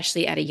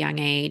 especially at a young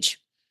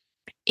age,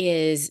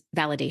 is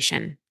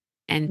validation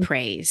and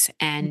praise.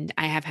 And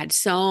I have had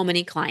so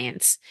many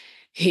clients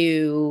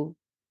who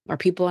are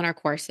people in our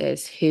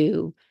courses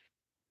who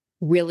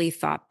really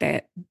thought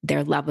that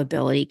their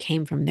lovability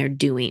came from their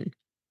doing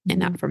and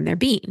not from their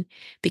being,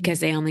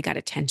 because they only got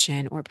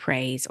attention or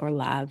praise or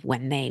love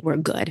when they were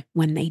good,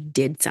 when they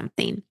did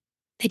something.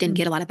 They didn't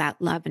get a lot of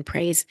that love and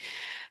praise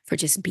for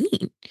just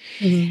being.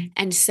 Mm-hmm.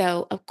 And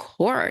so, of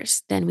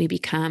course, then we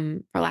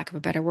become, for lack of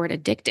a better word,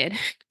 addicted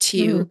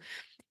to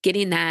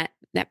getting that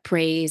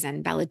praise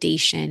and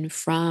validation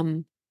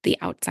from the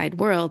outside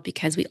world,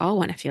 because we all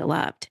want to feel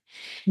loved.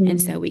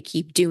 And so we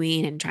keep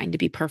doing and trying to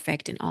be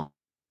perfect and all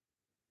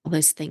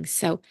those things.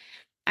 So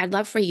I'd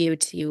love for you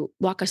to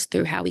walk us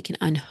through how we can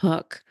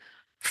unhook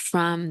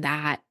from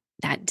that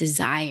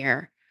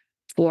desire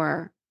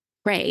for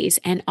praise,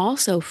 and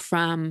also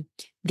from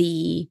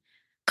the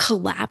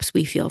collapse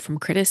we feel from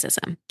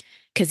criticism.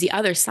 Because the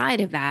other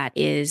side of that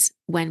is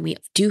when we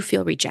do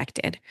feel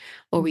rejected,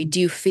 or we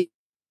do feel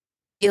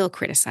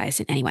criticized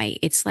in any way,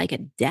 it's like a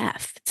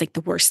death. It's like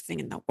the worst thing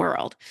in the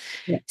world.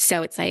 Yeah.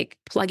 So it's like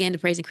plug into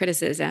praise and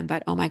criticism,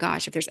 but oh my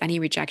gosh, if there's any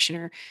rejection,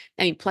 or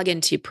I mean, plug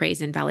into praise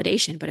and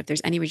validation, but if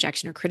there's any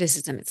rejection or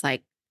criticism, it's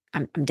like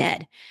I'm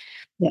dead.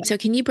 Yeah. So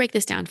can you break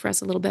this down for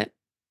us a little bit?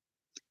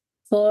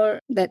 For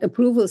that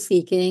approval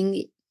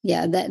seeking,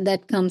 yeah,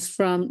 that comes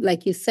from,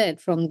 like you said,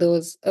 from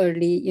those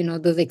early,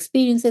 those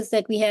experiences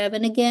that we have.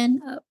 And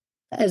again,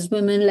 as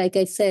women, like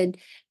I said,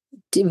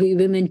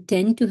 women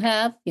tend to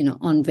have,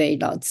 on very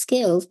large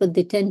scales, but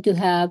they tend to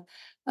have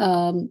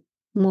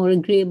more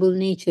agreeable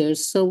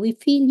natures. So we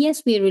feel,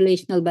 yes, we're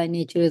relational by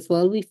nature as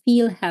well. We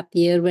feel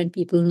happier when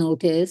people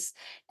notice.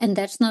 And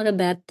that's not a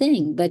bad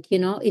thing. But,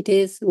 it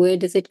is, where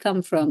does it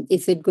come from?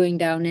 Is it going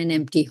down an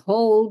empty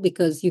hole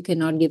because you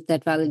cannot give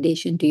that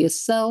validation to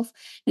yourself?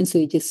 And so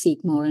you just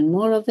seek more and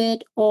more of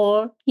it.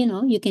 Or,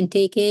 you can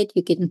take it,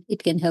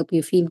 it can help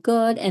you feel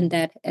good. And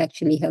that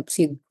actually helps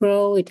you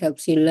grow. It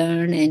helps you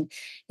learn. And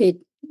it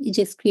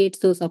just creates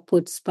those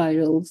upward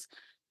spirals.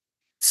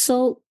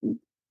 So,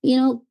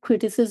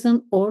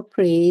 criticism or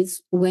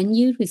praise, when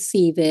you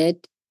receive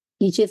it,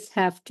 you just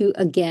have to,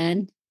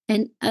 again,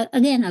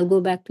 I'll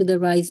go back to the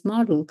RISE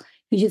model.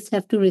 You just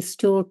have to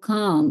restore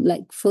calm.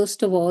 Like,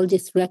 first of all,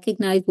 just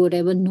recognize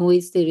whatever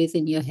noise there is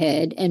in your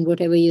head and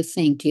whatever you're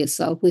saying to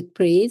yourself with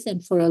praise.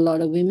 And for a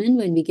lot of women,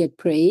 when we get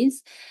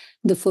praise,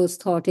 the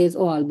first thought is,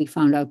 oh, I'll be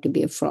found out to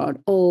be a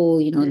fraud. Oh,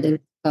 they'll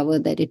discover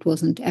that it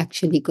wasn't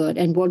actually good.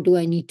 And what do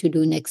I need to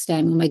do next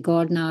time? Oh my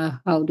God,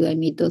 now how do I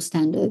meet those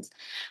standards?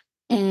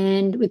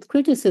 And with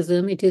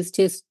criticism, it is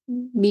just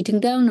beating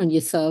down on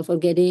yourself, or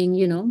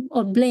getting,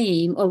 or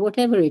blame, or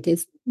whatever it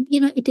is.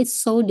 It is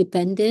so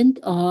dependent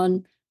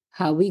on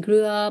how we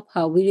grew up,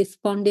 how we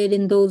responded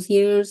in those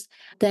years,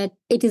 that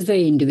it is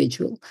very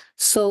individual.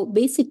 So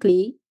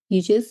basically,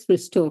 you just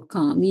restore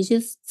calm. You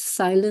just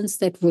silence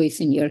that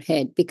voice in your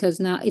head, because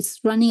now it's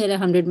running at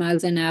 100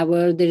 miles an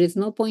hour. There is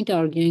no point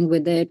arguing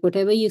with it.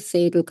 Whatever you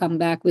say, it'll come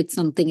back with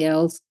something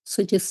else.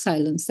 So just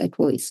silence that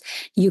voice.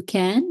 You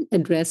can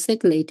address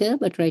it later,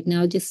 but right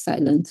now, just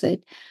silence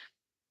it.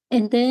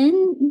 And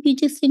then you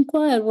just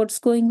inquire what's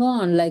going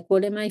on. Like,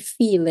 what am I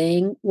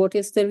feeling? What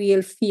is the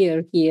real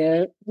fear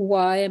here?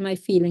 Why am I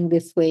feeling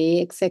this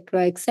way?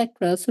 Etc.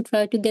 Etc. So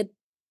try to get,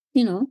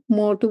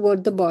 more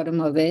toward the bottom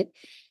of it.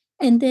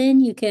 And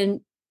then you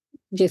can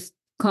just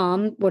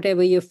calm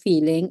whatever you're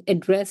feeling,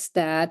 address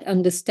that,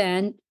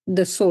 understand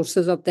the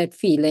sources of that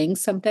feeling.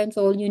 Sometimes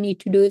all you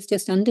need to do is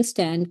just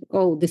understand,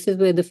 oh, this is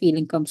where the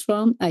feeling comes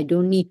from. I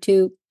don't need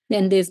to,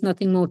 then there's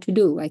nothing more to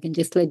do. I can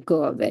just let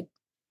go of it.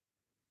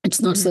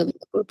 It's not serving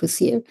a purpose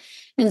here.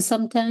 And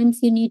sometimes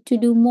you need to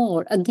do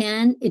more.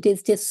 Again, it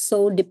is just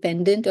so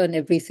dependent on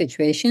every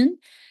situation.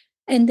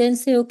 And then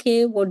say,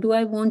 okay, what do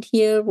I want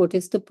here? What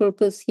is the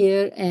purpose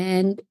here?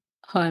 And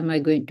how am I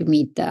going to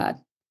meet that?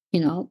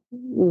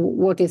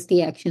 What is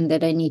the action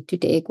that I need to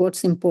take?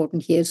 What's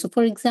important here? So,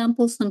 for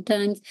example,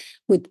 sometimes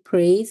with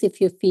praise, if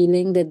you're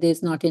feeling that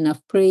there's not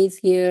enough praise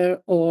here,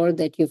 or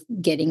that you're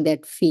getting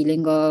that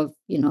feeling of,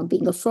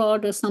 being a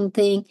fraud or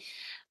something,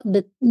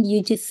 that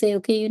you just say,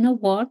 okay, you know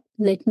what?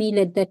 Let me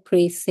let that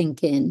praise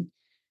sink in.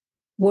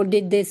 What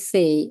did they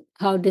say?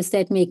 How does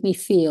that make me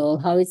feel?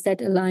 How is that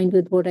aligned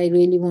with what I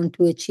really want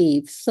to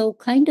achieve? So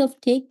kind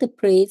of take the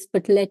praise,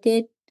 but let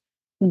it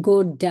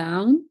go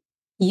down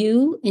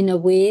you in a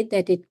way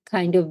that it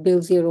kind of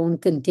builds your own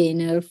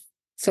container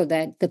so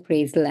that the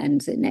praise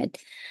lands in it.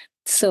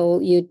 So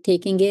you're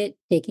taking it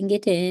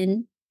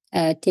in,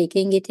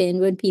 taking it in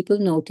when people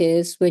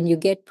notice, when you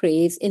get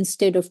praise,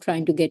 instead of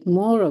trying to get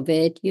more of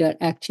it, you're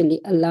actually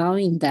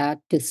allowing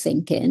that to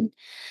sink in.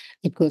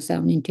 It goes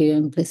down into your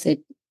implicit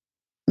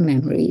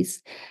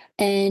memories.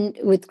 And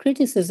with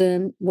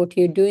criticism, what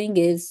you're doing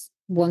is,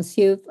 once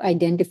you've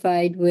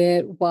identified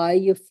why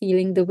you're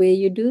feeling the way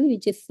you do, you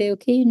just say,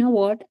 okay, you know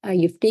what?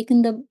 You've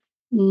taken the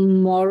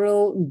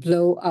moral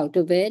blow out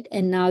of it.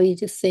 And now you're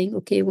just saying,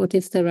 okay, what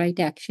is the right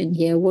action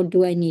here? What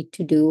do I need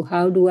to do?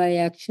 How do I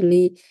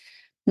actually,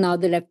 now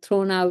that I've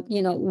thrown out,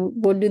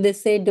 what do they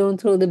say? Don't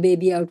throw the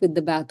baby out with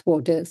the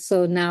bathwater.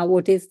 So now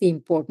what is the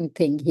important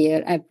thing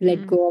here? I've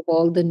let go of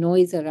all the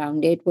noise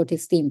around it. What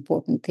is the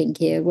important thing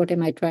here? What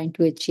am I trying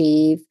to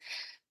achieve?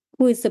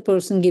 Who is the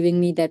person giving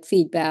me that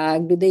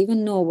feedback? Do they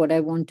even know what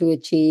I want to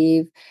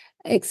achieve?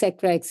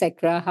 Etc.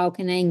 Etc. How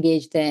can I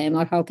engage them,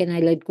 or how can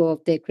I let go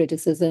of their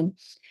criticism?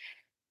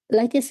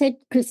 Like I said,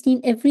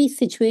 Christine, every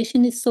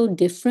situation is so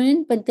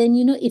different. But then,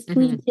 if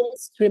we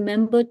just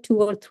remember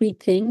 2 or 3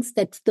 things,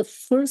 that's the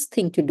first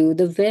thing to do.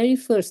 The very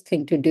first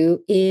thing to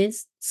do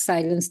is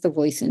silence the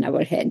voice in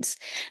our heads,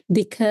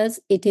 because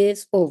it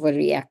is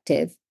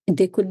overreactive.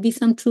 There could be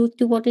some truth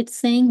to what it's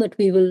saying, but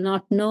we will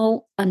not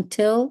know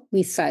until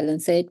we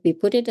silence it. We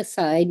put it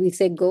aside. We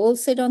say, go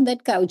sit on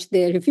that couch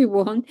there if you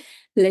want.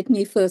 Let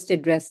me first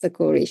address the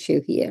core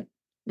issue here.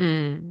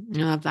 I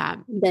love that.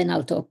 Then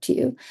I'll talk to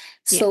you.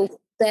 So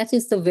that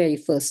is the very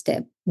first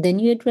step. Then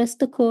you address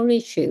the core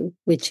issue,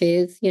 which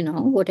is,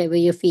 whatever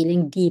you're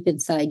feeling deep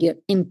inside your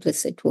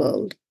implicit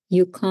world.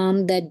 You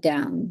calm that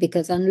down,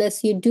 because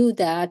unless you do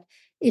that,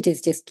 it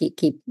is just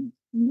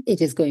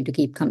it is going to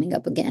keep coming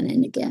up again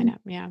and again.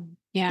 Yeah.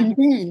 And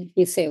then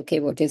you say, okay,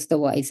 what is the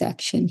wise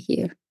action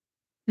here?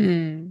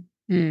 And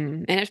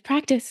it's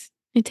practice.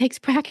 It takes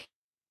practice.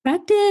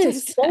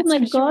 Oh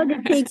my God,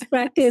 it takes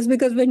practice,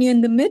 because when you're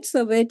in the midst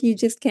of it, you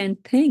just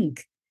can't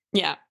think.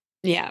 Yeah.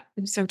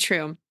 So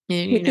true.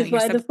 Which is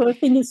why the first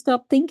thing is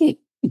stop thinking.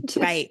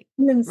 Right.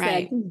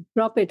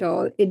 Drop it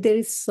all. There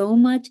is so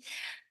much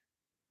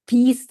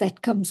peace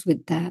that comes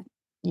with that.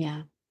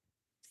 Yeah.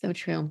 So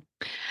true.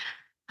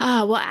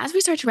 Well, as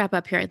we start to wrap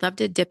up here, I'd love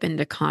to dip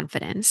into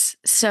confidence.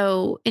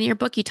 So in your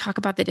book, you talk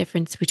about the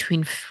difference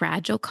between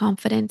fragile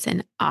confidence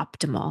and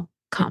optimal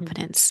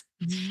confidence.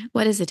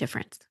 What is the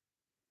difference?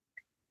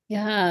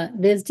 Yeah,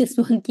 there's just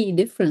one key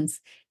difference.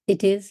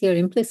 It is your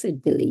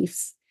implicit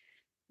beliefs.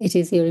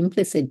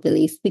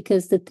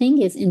 Because the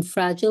thing is, in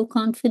fragile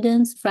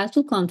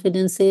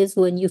confidence is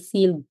when you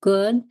feel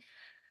good,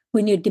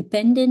 when you're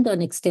dependent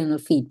on external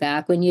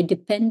feedback, when you're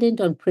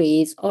dependent on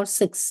praise or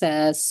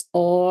success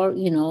or,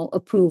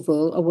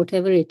 approval or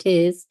whatever it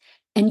is,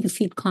 and you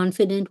feel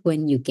confident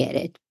when you get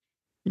it.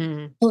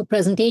 So a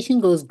presentation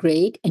goes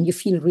great and you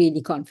feel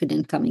really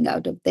confident coming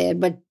out of there.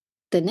 But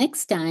the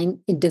next time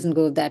it doesn't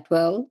go that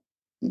well,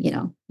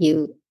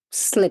 you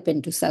slip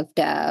into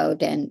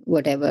self-doubt and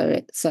whatever,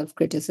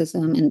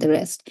 self-criticism and the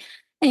rest.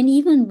 And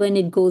even when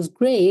it goes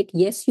great,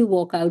 yes, you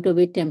walk out of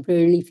it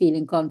temporarily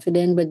feeling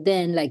confident. But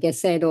then, like I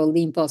said, all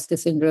the imposter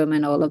syndrome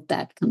and all of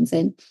that comes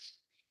in.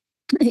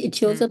 It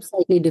shows up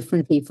slightly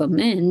differently for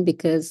men,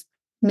 because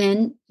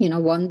men,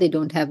 one, they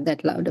don't have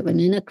that loud of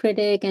an inner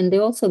critic, and they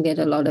also get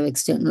a lot of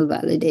external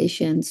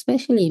validation,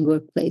 especially in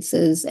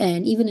workplaces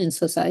and even in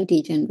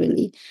society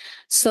generally.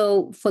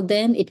 So for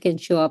them, it can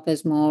show up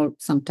as more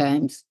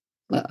sometimes,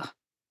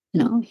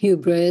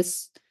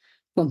 hubris,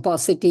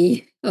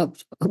 pomposity,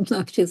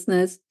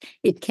 obnoxiousness.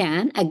 It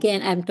can.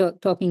 Again, I'm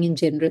talking in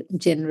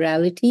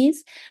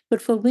generalities.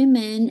 But for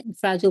women,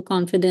 fragile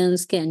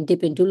confidence can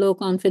dip into low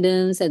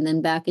confidence and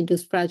then back into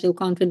fragile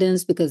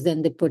confidence, because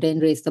then they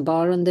raise the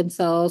bar on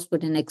themselves,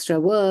 put in extra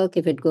work.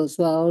 If it goes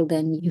well,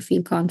 then you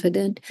feel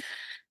confident.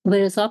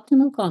 Whereas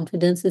optimal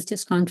confidence is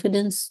just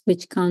confidence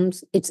which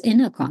comes, it's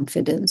inner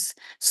confidence.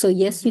 So,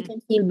 yes, you can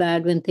feel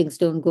bad when things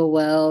don't go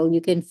well. You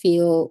can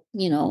feel,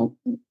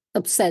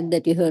 upset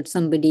that you hurt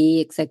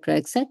somebody, etc.,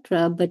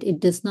 etc. But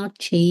it does not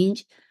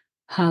change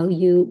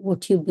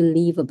what you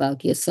believe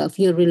about yourself,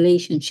 your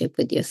relationship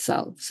with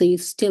yourself. So you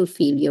still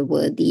feel you're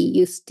worthy.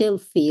 You still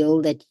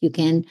feel that you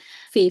can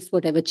face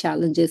whatever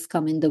challenges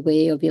come in the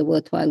way of your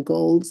worthwhile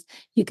goals.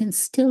 You can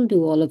still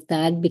do all of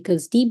that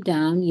because deep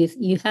down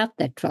you have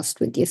that trust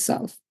with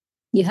yourself.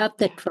 You have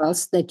that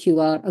trust that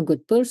you are a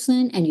good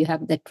person, and you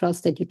have that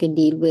trust that you can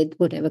deal with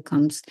whatever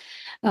comes,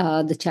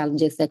 the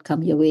challenges that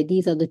come your way.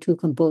 These are the two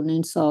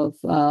components of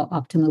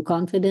optimal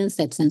confidence,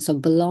 that sense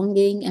of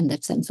belonging and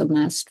that sense of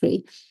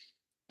mastery.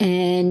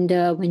 And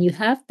when you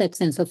have that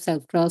sense of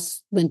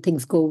self-trust, when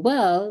things go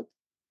well,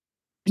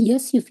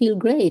 yes, you feel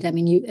great. I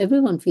mean,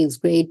 everyone feels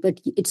great, but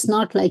it's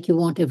not like you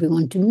want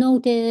everyone to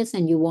notice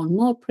and you want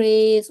more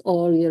praise,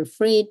 or you're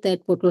afraid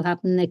that what will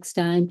happen next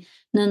time.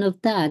 None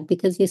of that,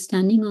 because you're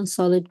standing on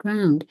solid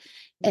ground.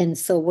 And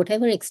so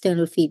whatever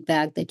external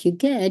feedback that you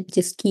get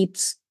just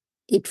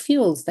it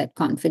fuels that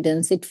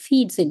confidence, it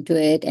feeds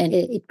into it, and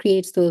it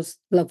creates those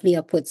lovely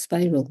upward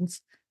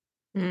spirals.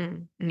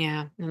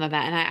 Yeah, I love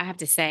that. And I have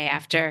to say,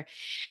 after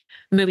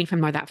moving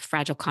from more that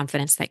fragile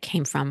confidence that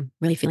came from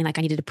really feeling like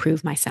I needed to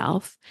prove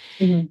myself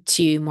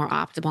to more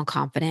optimal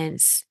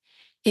confidence,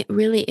 it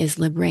really is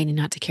liberating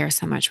not to care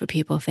so much what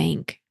people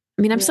think.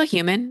 I mean, I'm still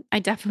human. I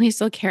definitely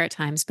still care at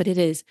times, but it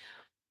is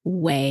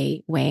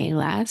way, way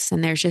less.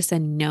 And there's just a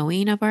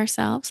knowing of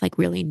ourselves, like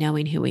really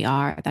knowing who we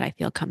are, that I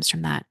feel comes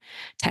from that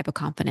type of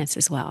confidence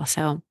as well.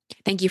 So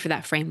thank you for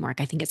that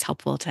framework. I think it's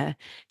helpful to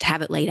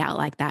have it laid out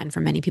like that. And for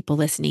many people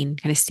listening,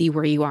 kind of see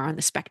where you are on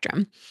the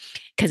spectrum,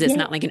 because it's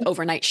not like an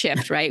overnight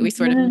shift, right? We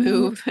sort of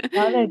move.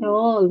 Not at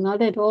all,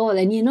 not at all.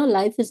 And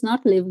life is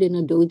not lived in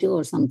a dojo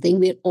or something.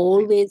 We're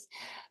always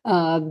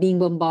being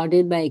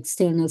bombarded by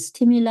external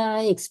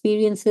stimuli,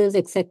 experiences,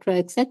 etc.,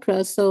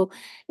 etc. So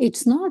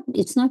it's not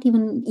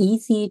even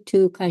easy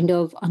to kind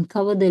of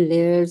uncover the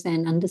layers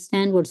and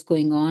understand what's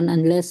going on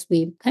unless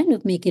we kind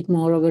of make it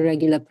more of a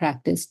regular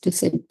practice to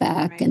sit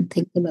back and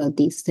think about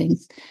these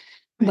things.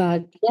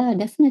 But yeah,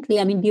 definitely.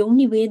 I mean, the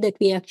only way that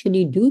we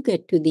actually do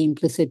get to the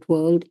implicit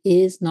world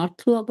is not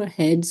through our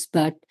heads,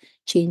 but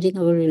changing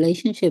our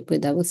relationship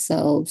with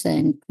ourselves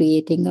and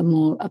creating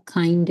a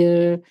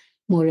kinder,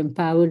 more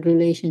empowered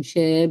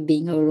relationship,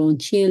 being our own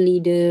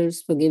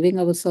cheerleaders, forgiving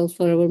ourselves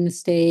for our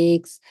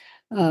mistakes,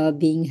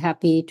 being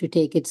happy to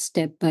take it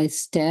step by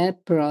step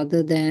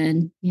rather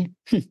than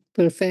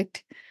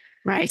perfect.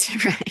 Right.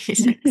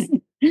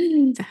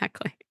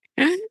 Exactly.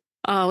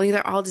 Oh, these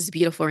are all just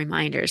beautiful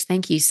reminders.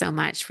 Thank you so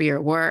much for your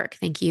work.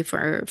 Thank you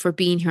for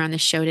being here on the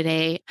show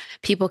today.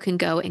 People can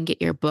go and get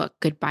your book,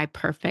 Goodbye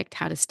Perfect: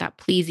 How to Stop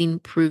Pleasing,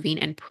 Proving,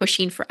 and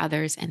Pushing for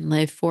Others and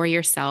Live for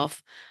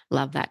Yourself.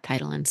 Love that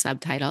title and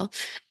subtitle.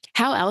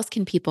 How else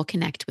can people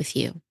connect with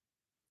you?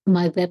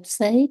 My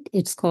website,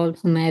 it's called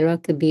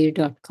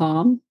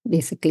HomairaKabir.com,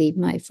 basically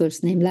my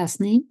first name, last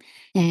name.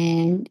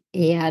 And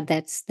yeah,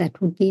 that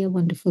would be a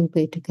wonderful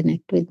way to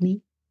connect with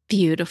me.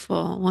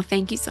 Beautiful. Well,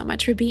 thank you so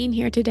much for being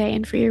here today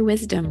and for your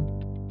wisdom.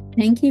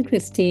 Thank you,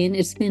 Christine.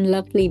 It's been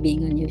lovely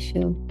being on your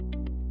show.